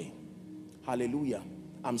to pray. Hallelujah.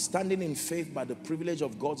 I'm standing in faith by the privilege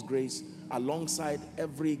of God's grace alongside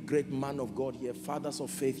every great man of God here, fathers of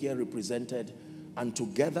faith here represented, and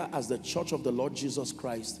together as the church of the Lord Jesus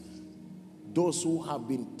Christ, those who have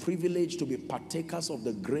been privileged to be partakers of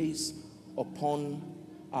the grace upon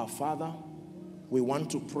our Father, we want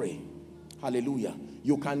to pray. Hallelujah.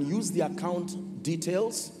 You can use the account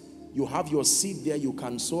details. You have your seed there. You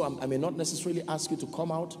can sow. I may not necessarily ask you to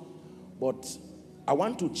come out, but I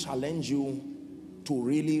want to challenge you to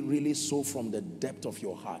really, really sow from the depth of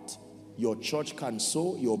your heart. Your church can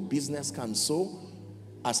sow. Your business can sow.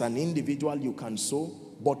 As an individual, you can sow.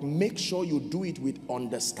 But make sure you do it with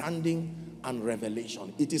understanding and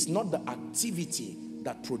revelation. It is not the activity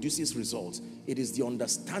that produces results. It is the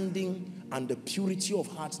understanding and the purity of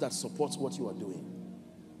heart that supports what you are doing.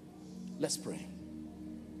 Let's pray.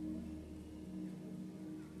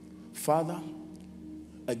 Father,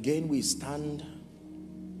 again we stand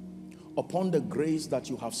upon the grace that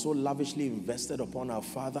you have so lavishly invested upon our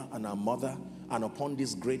father and our mother and upon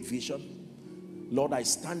this great vision. Lord, I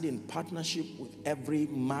stand in partnership with every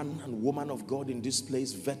man and woman of God in this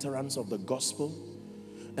place, veterans of the gospel.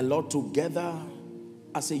 And Lord, together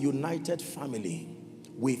as a united family,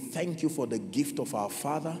 we thank you for the gift of our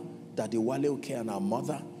father, Daddy Wale Oke, and our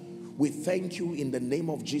mother. We thank you in the name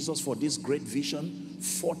of Jesus for this great vision,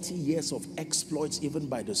 40 years of exploits even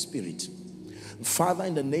by the Spirit. Father,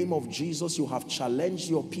 in the name of Jesus, you have challenged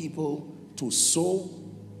your people to sow,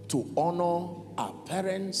 to honor our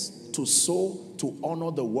parents, to sow, to honor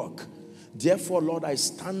the work. Therefore, Lord, I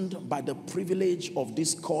stand by the privilege of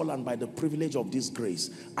this call and by the privilege of this grace.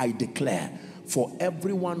 I declare, for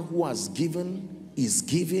everyone who has given, is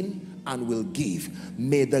giving, and will give,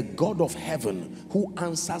 may the God of heaven, who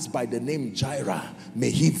answers by the name Jireh, may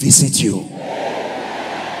he visit you.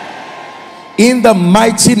 In the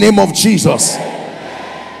mighty name of Jesus.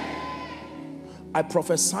 I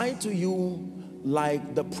prophesy to you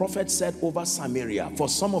like the prophet said over Samaria. For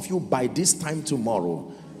some of you, by this time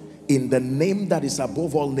tomorrow, in the name that is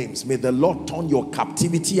above all names, may the Lord turn your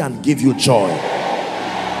captivity and give you joy.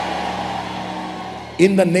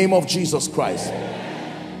 In the name of Jesus Christ.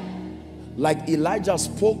 Like Elijah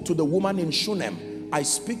spoke to the woman in Shunem, I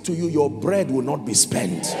speak to you, your bread will not be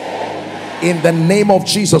spent. In the name of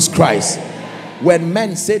Jesus Christ. When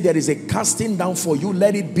men say there is a casting down for you,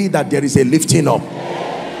 let it be that there is a lifting up.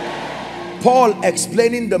 Paul,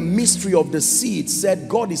 explaining the mystery of the seed, said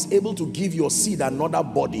God is able to give your seed another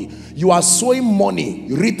body. You are sowing money,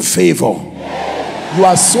 reap favor. You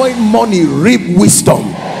are sowing money, reap wisdom.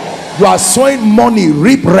 You are sowing money,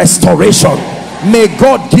 reap restoration. May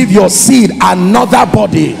God give your seed another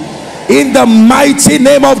body in the mighty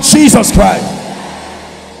name of Jesus Christ.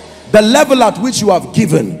 The level at which you have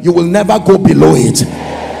given, you will never go below it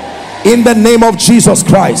in the name of Jesus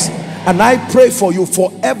Christ. And I pray for you,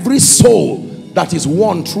 for every soul that is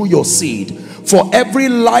won through your seed, for every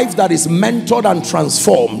life that is mentored and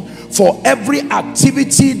transformed, for every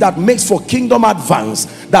activity that makes for kingdom advance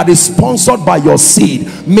that is sponsored by your seed,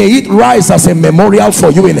 may it rise as a memorial for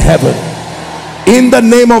you in heaven in the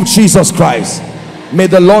name of Jesus Christ. May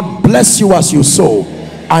the Lord bless you as you sow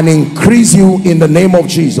and increase you in the name of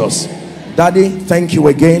Jesus. Daddy, thank you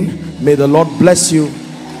again. May the Lord bless you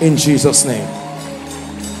in Jesus' name.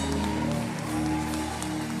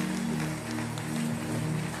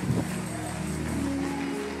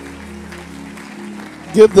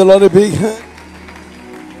 Give the Lord a big hand.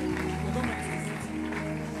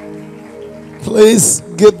 Please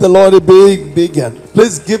give the Lord a big hand.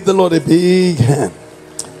 Please give the Lord a big hand.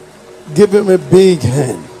 Give him a big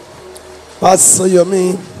hand. Pastor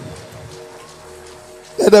Yomi,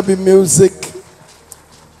 let there be music.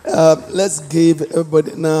 Let's give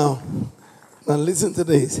everybody now. Now listen to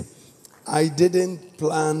this. I didn't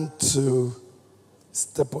plan to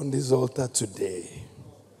step on this altar today.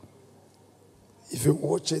 If you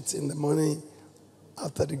watch it in the morning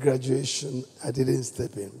after the graduation, I didn't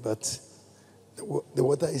step in, but the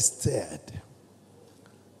water is stirred.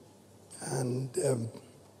 And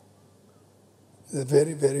it's a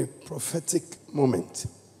very, very prophetic moment.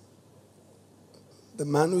 The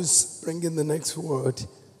man who's bringing the next word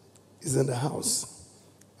is in the house.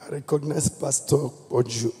 I recognize Pastor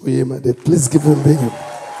Oju Uyemade. Please give him a big hand.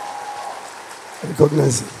 I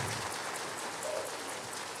recognize him.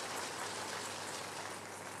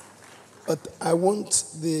 But I want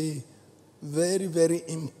the very, very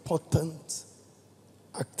important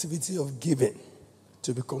activity of giving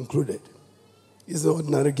to be concluded. It's the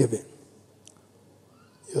ordinary giving.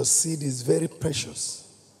 Your seed is very precious.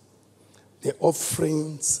 The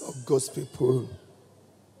offerings of God's people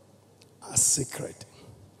are sacred.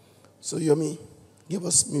 So Yomi, give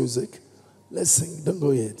us music. Let's sing. Don't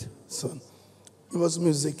go yet, son. Give us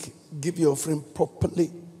music. Give your offering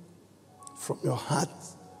properly from your heart,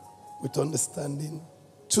 with understanding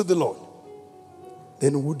to the Lord.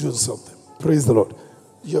 Then we'll do something. Praise the Lord.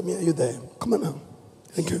 Yomi, are you there? Come on now.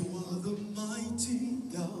 Thank you. You are the mighty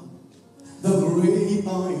God, the great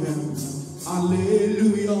I am.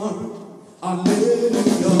 Hallelujah. Hallelujah.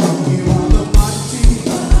 You are the mighty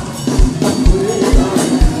God, the great I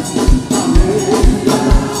am. Hallelujah.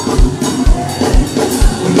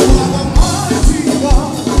 You are the mighty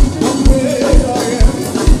God, the great I am.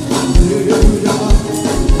 Hallelujah.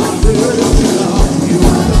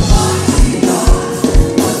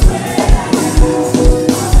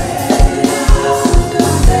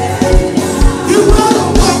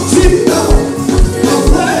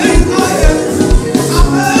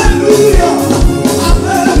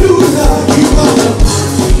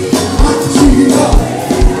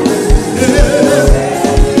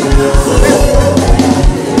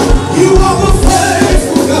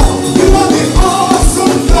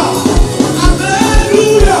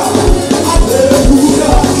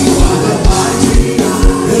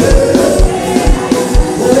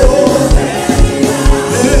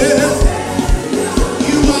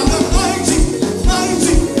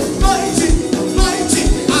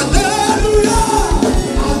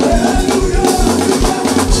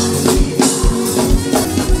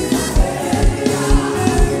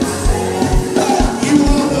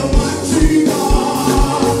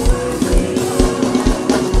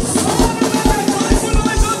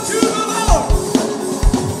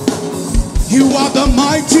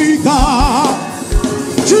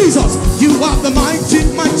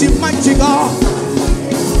 Mighty God,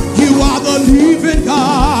 you are the living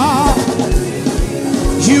God,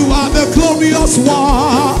 you are the glorious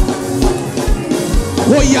one.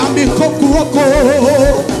 Oyami kokuroko,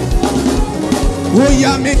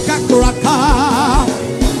 oyami kakuraka,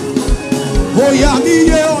 oyami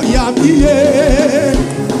ye,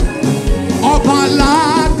 ọba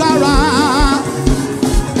lágbára,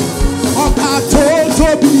 ọba tó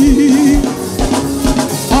tóbi,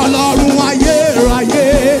 Ọlọ́run ayérayé.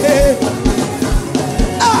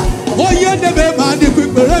 Oye nebe mani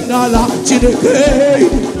kwikpere nala Chineke.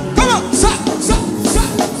 Come on, sa.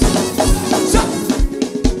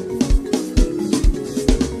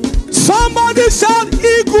 Somebody shout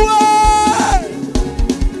Igwe.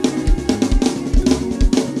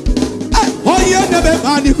 Oye nebe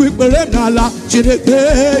mani kwikpere nala Chineke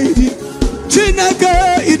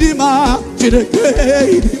idima.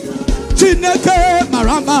 Chineke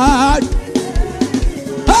marama.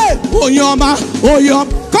 Hey, oyoma, oyom,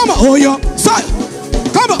 come on, oyom, say,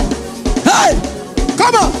 come on, hey,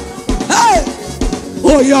 come on, hey,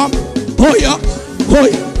 oyom, oyom,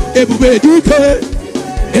 oy, ebube dike,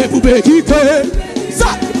 sa,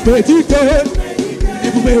 ebube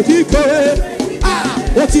dike, ah,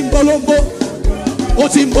 otimbolombo,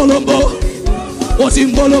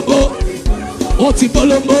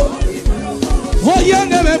 oye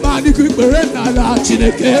nebe mani kikere na la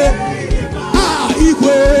Chineke, ah,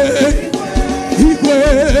 igwe,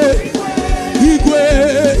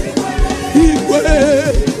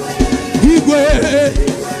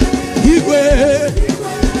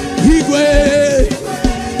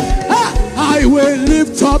 ah, I will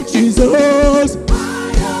lift up Jesus.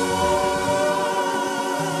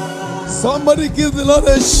 Somebody give the Lord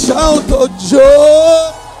a shout of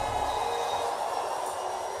joy.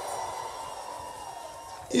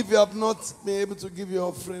 If you have not been able to give your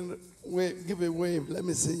offering, give a wave. Let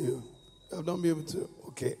me see you. You have not been able to.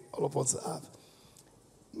 Okay, all of us have.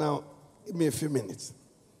 Now, give me a few minutes.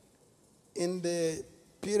 In the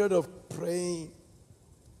period of praying,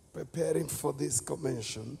 preparing for this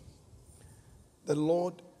convention, the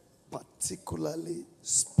Lord particularly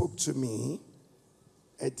spoke to me.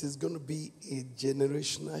 It is going to be a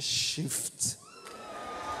generational shift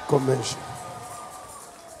convention.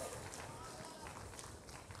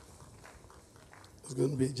 It's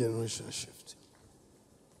going to be a generational shift.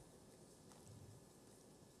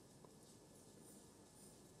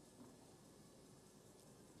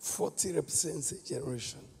 "40" represents a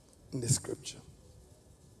generation in the scripture.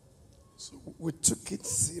 So we took it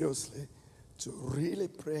seriously to really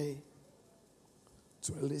pray,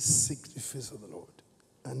 to really seek the face of the Lord.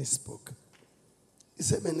 And he spoke. He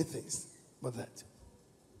said many things about that.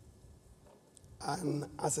 And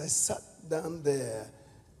as I sat down there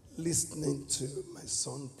listening to my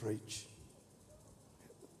son preach,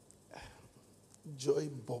 joy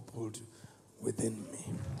bubbled within me.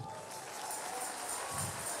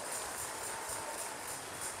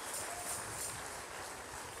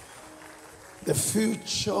 The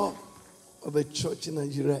future of the church in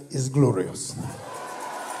Nigeria is glorious.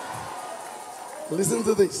 Listen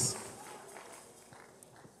to this.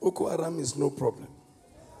 Boko Haram is no problem.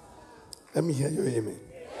 Let me hear your amen.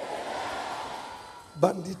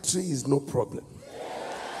 Banditry is no problem.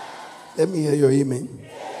 Let me hear your amen.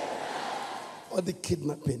 Or the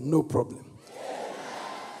kidnapping, no problem.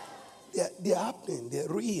 They're happening, they're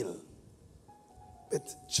real.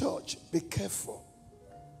 But church, be careful.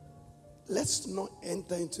 Let's not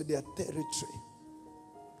enter into their territory.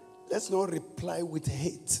 Let's not reply with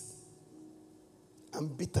hate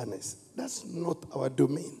and bitterness. That's not our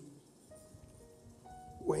domain.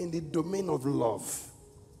 We're in the domain of love.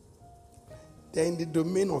 They're in the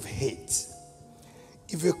domain of hate.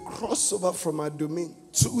 If we cross over from our domain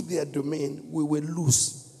to their domain, we will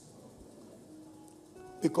lose.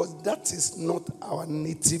 Because that is not our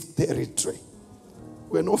native territory.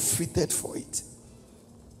 We're not fitted for it.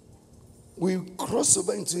 We cross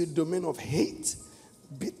over into a domain of hate,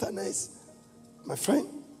 bitterness. My friend,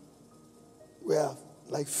 we are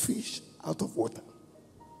like fish out of water.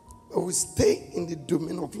 But we stay in the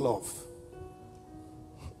domain of love.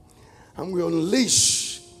 And we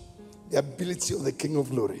unleash the ability of the King of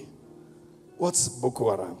Glory. What's Boko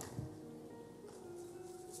Haram?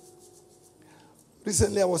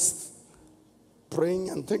 Recently I was praying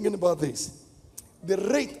and thinking about this. The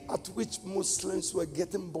rate at which Muslims were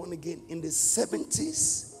getting born again in the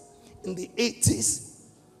 70s, in the 80s,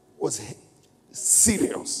 was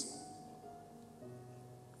serious.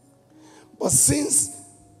 But since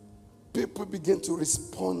people begin to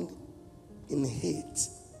respond in hate,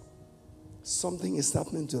 something is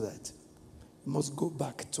happening to that. We must go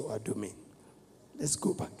back to our domain. Let's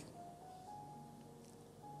go back.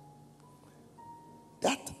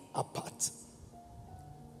 That apart.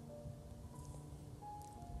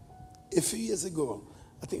 A few years ago,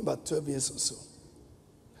 I think about 12 years or so,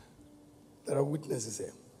 there are witnesses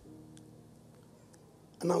here.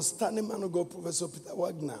 And I was standing, man of God, Professor Peter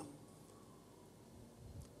Wagner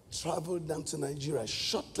traveled down to Nigeria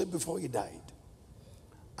shortly before he died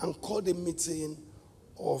and called a meeting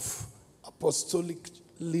of apostolic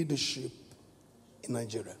leadership in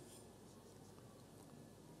Nigeria.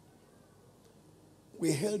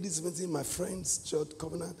 We held this meeting in my friend's church,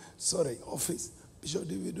 office. Bishop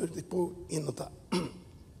David people in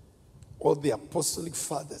all the apostolic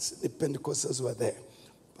fathers, the Pentecostals were there.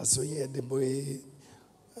 Pastor Yedeboy,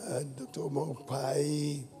 Dr. Omar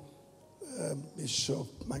Pai,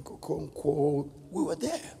 Bishop Michael Konko, we were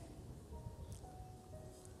there.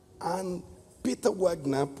 And Peter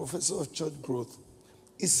Wagner, professor of church growth,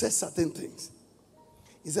 he says certain things.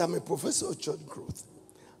 He said, I'm a professor of church growth.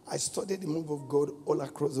 I studied the move of God all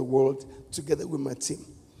across the world together with my team.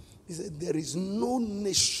 He said, there is no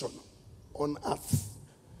nation on earth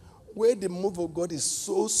where the move of God is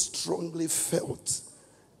so strongly felt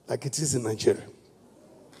like it is in Nigeria.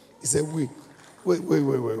 He said, wait.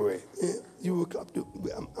 You will clap.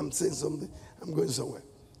 I'm saying something. I'm going somewhere.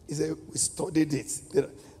 He said, we studied it.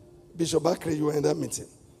 Bishop Bakri, you were in that meeting.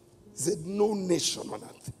 He said, no nation on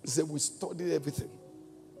earth. He said, we studied everything.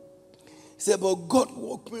 He said, but God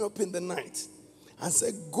woke me up in the night and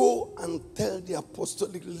said, go and tell the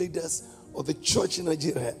apostolic leaders of the church in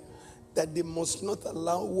Nigeria that they must not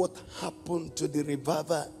allow what happened to the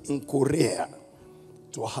revival in Korea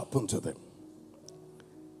to happen to them.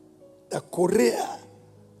 That Korea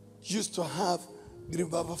used to have the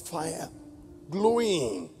revival fire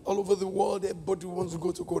glowing all over the world. Everybody wants to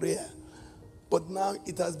go to Korea. But now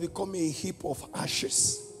it has become a heap of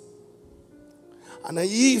ashes. And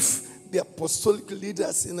if the apostolic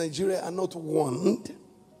leaders in Nigeria are not warned,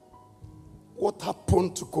 what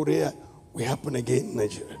happened to Korea will happen again in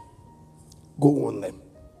Nigeria. Go warn them.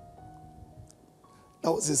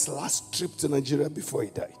 That was his last trip to Nigeria before he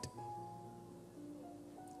died.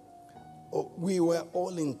 Oh, we were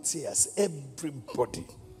all in tears. Everybody.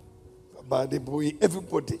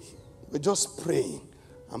 Everybody. We're just praying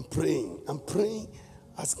and praying and praying,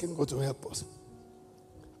 asking God to help us.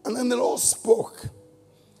 And then the Lord spoke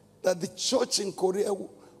that the church in Korea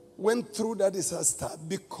went through that disaster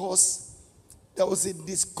because there was a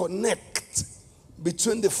disconnect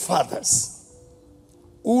between the fathers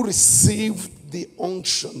who received the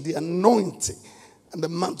unction, the anointing, and the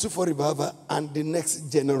mantle for revival, and the next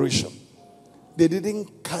generation. They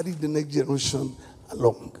didn't carry the next generation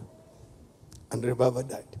along. And the revival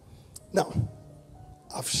died. Now,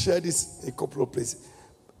 I've shared this in a couple of places.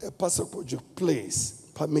 Pastor Kojo, please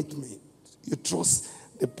permit me. You trust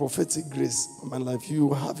the prophetic grace of my life.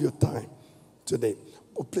 You have your time today.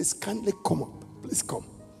 But please kindly come up. Please come.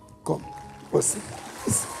 Come. Please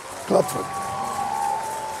clap for it.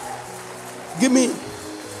 Give me.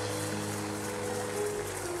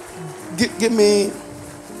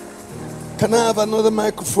 Can I have another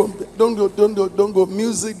microphone? Don't go.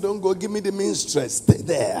 Music, don't go. Give me the minstrel. Stay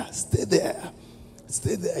there.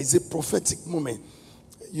 It's a prophetic moment.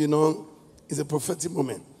 You know, it's a prophetic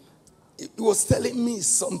moment. He was telling me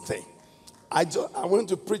something. I went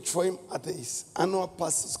to preach for him at his annual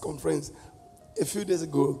pastors conference a few days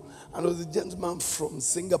ago. And there was a gentleman from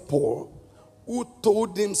Singapore who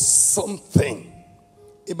told him something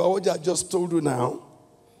about what I just told you now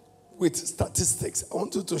with statistics. I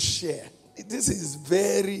want you to share. This is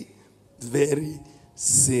very, very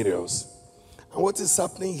serious. And what is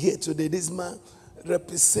happening here today, this man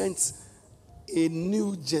represents a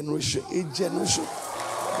new generation. A generation.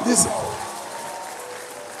 This.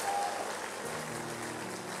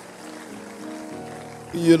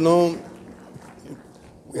 You know,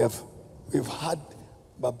 we've had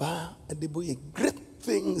Baba Adeboye, great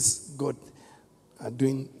things God are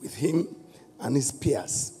doing with him and his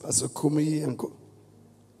peers, Pastor Kumi and Co.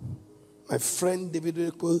 My friend David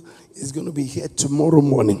Eko is going to be here tomorrow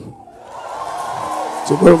morning.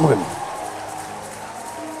 Tomorrow morning.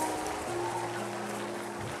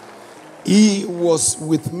 He was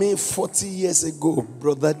with me 40 years ago,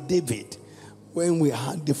 Brother David, when we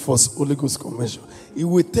had the first Holy Ghost convention. He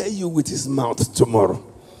will tell you with his mouth tomorrow.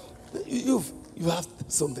 You have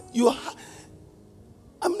something.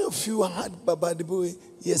 How many of you had Baba Adeboye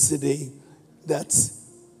yesterday that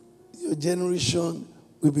your generation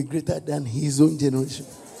will be greater than his own generation?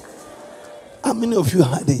 How many of you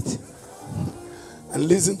had it? And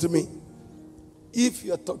listen to me. If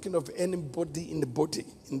you are talking of anybody in the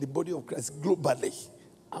body of Christ globally,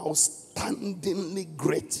 outstandingly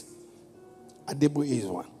great, Adeboye is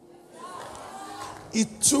one.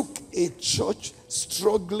 It took a church,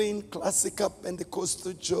 struggling classical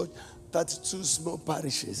Pentecostal church, 32 small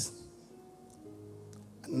parishes.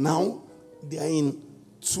 Now they are in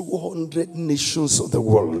 200 nations of the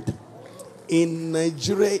world. In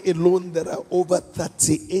Nigeria alone, there are over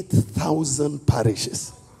 38,000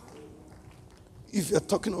 parishes. If you're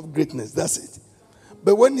talking of greatness, that's it.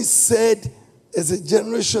 But when he said there's a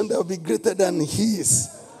generation that will be greater than his,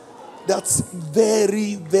 that's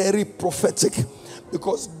very, very prophetic.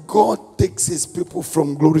 Because God takes his people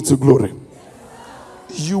from glory to glory.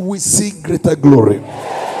 You will see greater glory.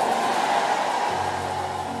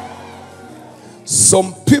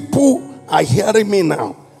 Some people are hearing me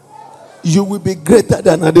now. You will be greater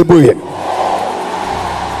than Adeboye.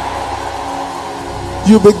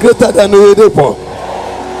 You will be greater than Oyedepo.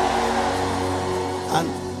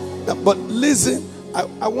 Listen,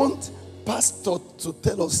 I want Pastor to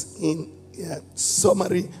tell us in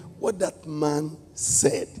summary what that man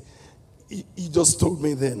said. He just told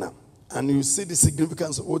me there now. And you see the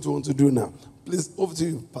significance of what you want to do now. Please, over to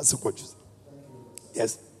you, Pastor Coaches.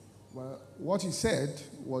 Yes. Well, what he said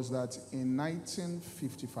was that in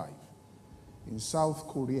 1955, in South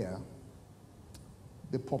Korea,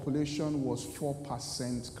 the population was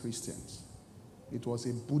 4% Christians. It was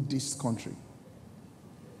a Buddhist country.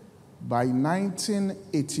 By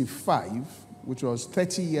 1985, which was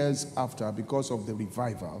 30 years after, because of the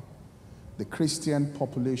revival, the Christian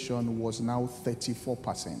population was now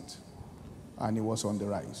 34%, and it was on the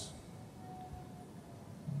rise.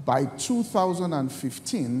 By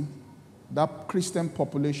 2015, that Christian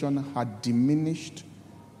population had diminished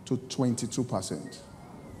to 22%.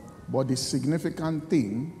 But the significant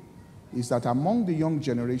thing is that among the young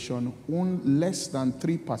generation, only less than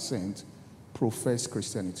 3% profess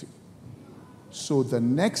Christianity. So the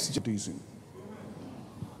next generation,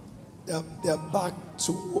 they're back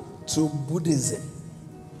to Buddhism.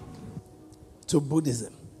 To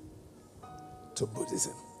Buddhism. To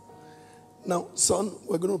Buddhism. Now, son,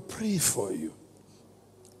 we're going to pray for you.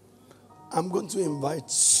 I'm going to invite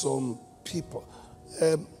some people.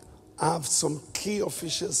 I have some key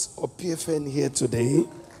officials of PFN here today.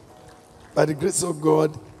 By the grace of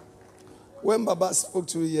God, when Baba spoke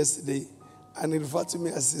to you yesterday, and he referred to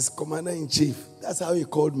me as his commander-in-chief, that's how he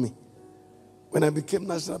called me. When I became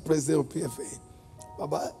national president of PFA,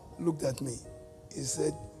 Baba looked at me. He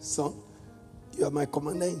said, son, you are my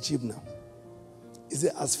commander-in-chief now. He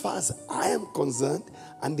said, as far as I am concerned,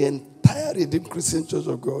 and the entire Redeemed Christian Church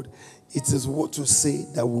of God, it is what you say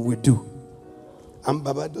that we will do. And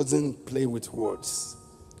Baba doesn't play with words.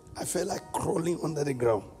 I felt like crawling under the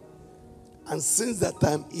ground. And since that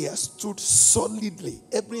time, he has stood solidly.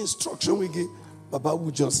 Every instruction we give, Baba will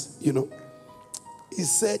just, He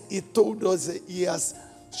said, he told us that he has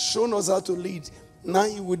shown us how to lead. Now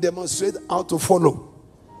he will demonstrate how to follow.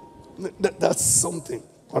 That's something,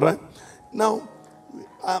 all right? Now,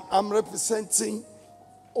 I'm representing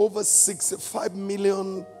over 65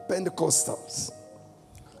 million Pentecostals.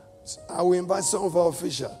 I will invite some of our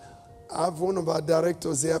officials. I have one of our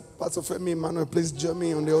directors here, Pastor Femi Emmanuel. Please join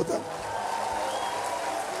me on the altar.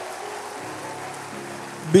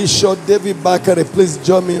 Bishop David Bakare, please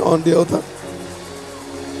join me on the altar.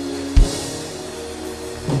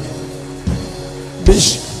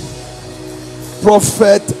 Bishop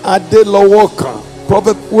Prophet Adelo Walker.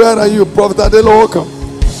 Prophet, where are you? Prophet Adelo Walker.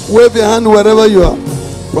 Wave your hand wherever you are.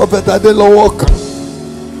 Prophet Adelo Walker.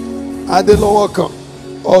 Adelo Walker.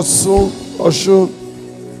 Oshun.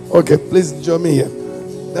 Okay, please join me here.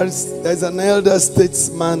 There's an elder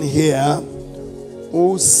statesman here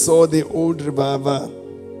who saw the old revival.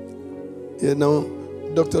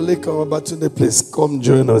 Dr. Lekon Abatunde, please come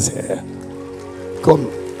join us here. Come.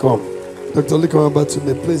 Dr. Lekon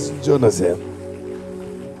Abatunde, please join us here.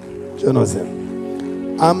 Join us here.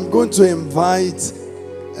 I'm going to invite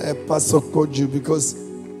Pastor Koju because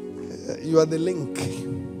you are the link.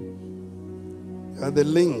 You are the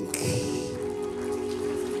link.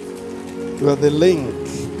 You are the link.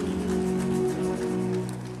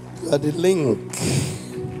 You are the link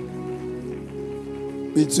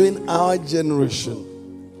between our generation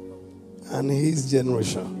and his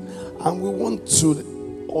generation. And we want to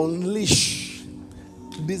unleash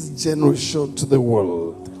this generation to the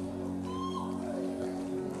world.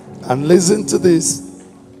 And listen to this.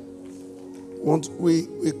 We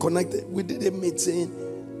connected. We did a meeting,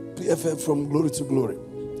 PFF from glory to glory.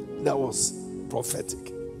 That was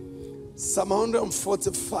prophetic. Psalm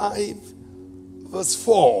 145, verse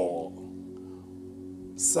 4.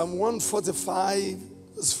 Psalm 145,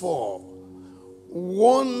 verse 4.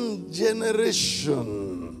 One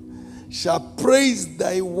generation shall praise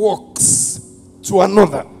thy works to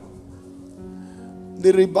another.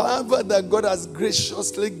 The revival that God has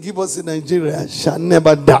graciously given us in Nigeria shall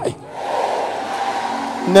never die.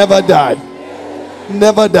 Never die.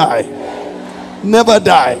 Never die. Never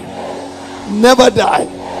die. Never die.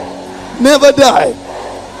 Never die.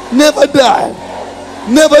 Never die.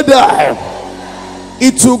 Never die.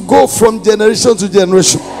 It will go from generation to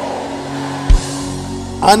generation.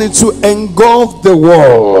 And it will engulf the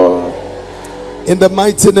world. In the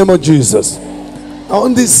mighty name of Jesus. I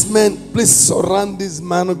want this man, please surround this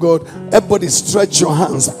man of God. Everybody stretch your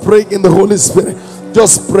hands. Pray in the Holy Spirit.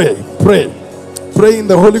 Just pray. Pray. Pray in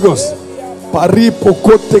the Holy Ghost.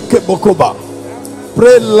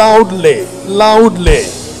 Pray loudly. Loudly.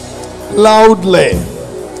 Loudly.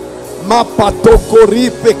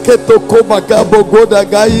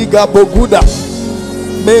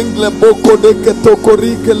 Mengle boko de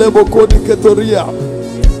ketokori kele boko de ketoria.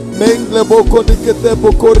 Mengle boko de kete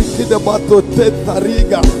bokori kide bato te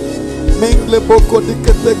tariga. Mengle boko de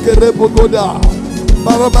kete kere boko da.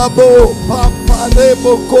 Barababo papa de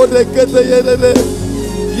boko de kete yele.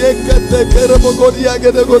 Ye kete kere boko di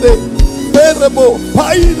agede gode. Berebo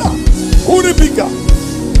paila. Uribika.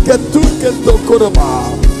 Ketu ketokoraba.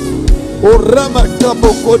 Orama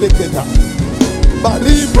kaboko de keta.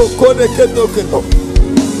 Baribo kode keto keto.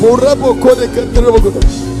 Porabo kode keto keto.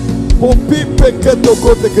 Popipe keto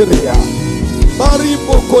kode keria.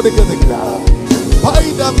 Baribo kode keto keria.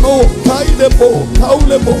 Paida mo, kaidebo,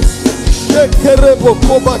 kaulebo. Shekerebo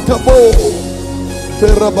koba kabo.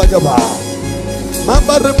 Terabagaba.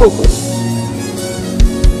 Mabarebo.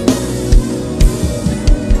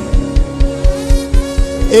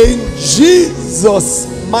 In Jesus'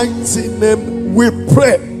 mighty name we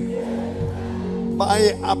pray.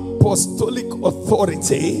 By apostolic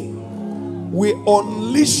authority, we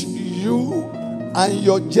unleash you and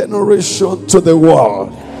your generation to the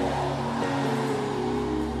world.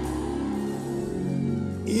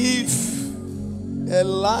 If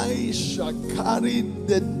Elisha carried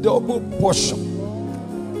the double portion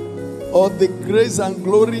of the grace and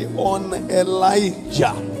glory on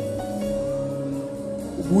Elijah,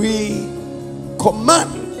 we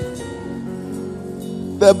command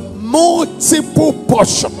the multiple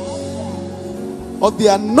portion of the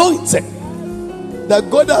anointing that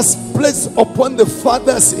God has placed upon the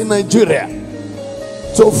fathers in Nigeria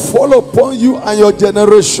to fall upon you and your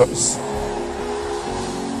generations.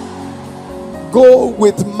 Go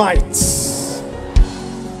with might,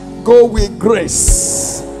 go with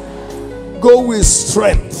grace, go with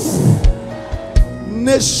strength.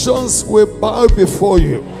 Nations will bow before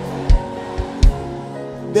you.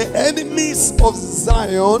 The enemies of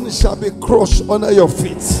Zion shall be crushed under your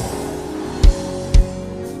feet.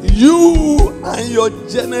 You and your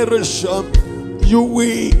generation, you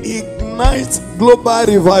will ignite global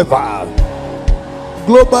revival.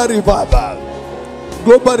 Global revival.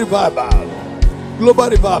 Global revival. Global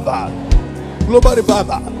revival. Global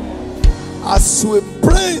revival. As we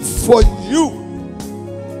pray for you,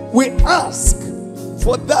 we ask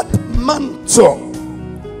for that mantle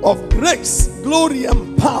of grace, glory,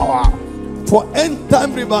 and power for end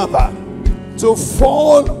time revival to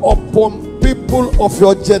fall upon people of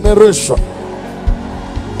your generation,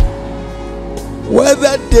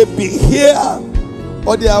 whether they be here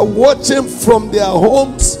or they are watching from their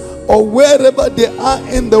homes or wherever they are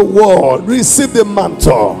in the world. Receive the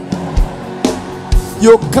mantle.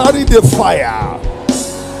 You carry the fire.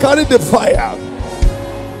 Carry the fire.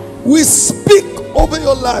 We speak over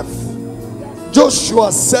your life,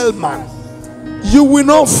 Joshua Selman. You will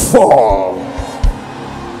not fall.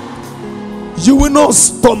 You will not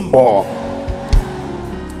stumble.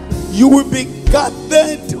 You will be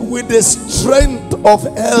gathered with the strength of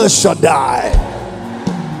El Shaddai.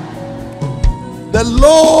 The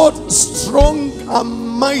Lord strong and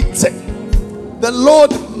mighty. The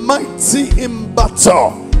Lord mighty in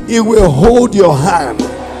battle. He will hold your hand.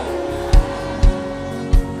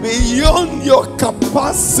 Beyond your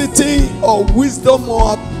capacity or wisdom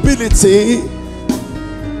or ability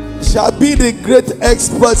shall be the great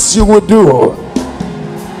experts you will do.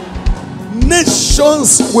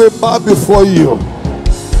 Nations will bow before you.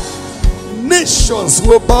 Nations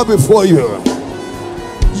will bow before you.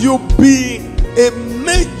 You be a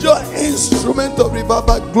major instrument of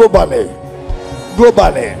revival globally.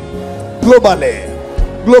 Globally. Globally.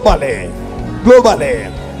 Globally.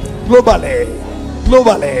 Globally. Globally.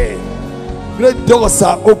 Globally. Great doors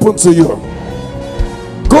are open to you.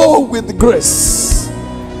 Go with grace.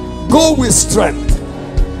 Go with strength.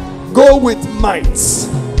 Go with might.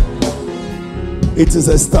 It is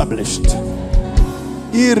established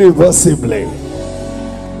irreversibly.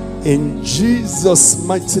 In Jesus'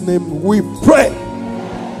 mighty name we pray.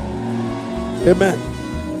 Amen.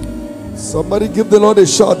 Somebody give the Lord a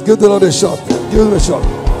shout. Give the Lord a shout. Give him a shout.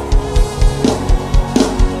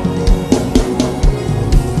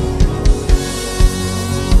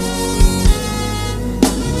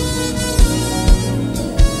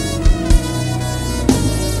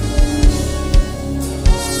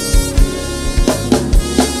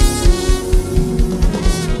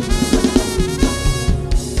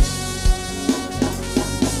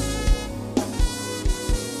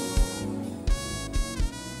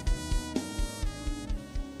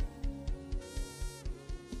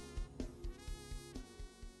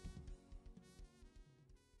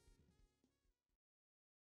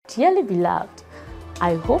 Dearly beloved,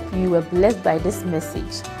 I hope you were blessed by this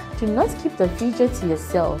message. Do not keep the video to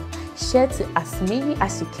yourself. Share to as many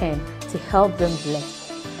as you can to help them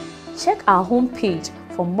bless. Check our homepage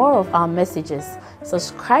for more of our messages.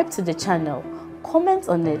 Subscribe to the channel, comment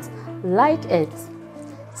on it, like it.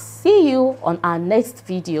 See you on our next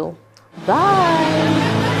video. Bye.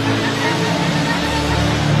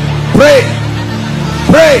 Pray,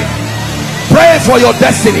 pray, pray for your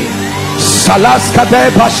destiny.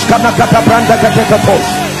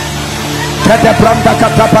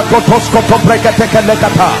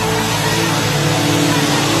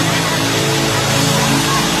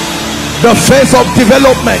 The phase of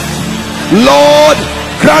development. Lord,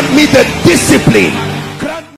 grant me the discipline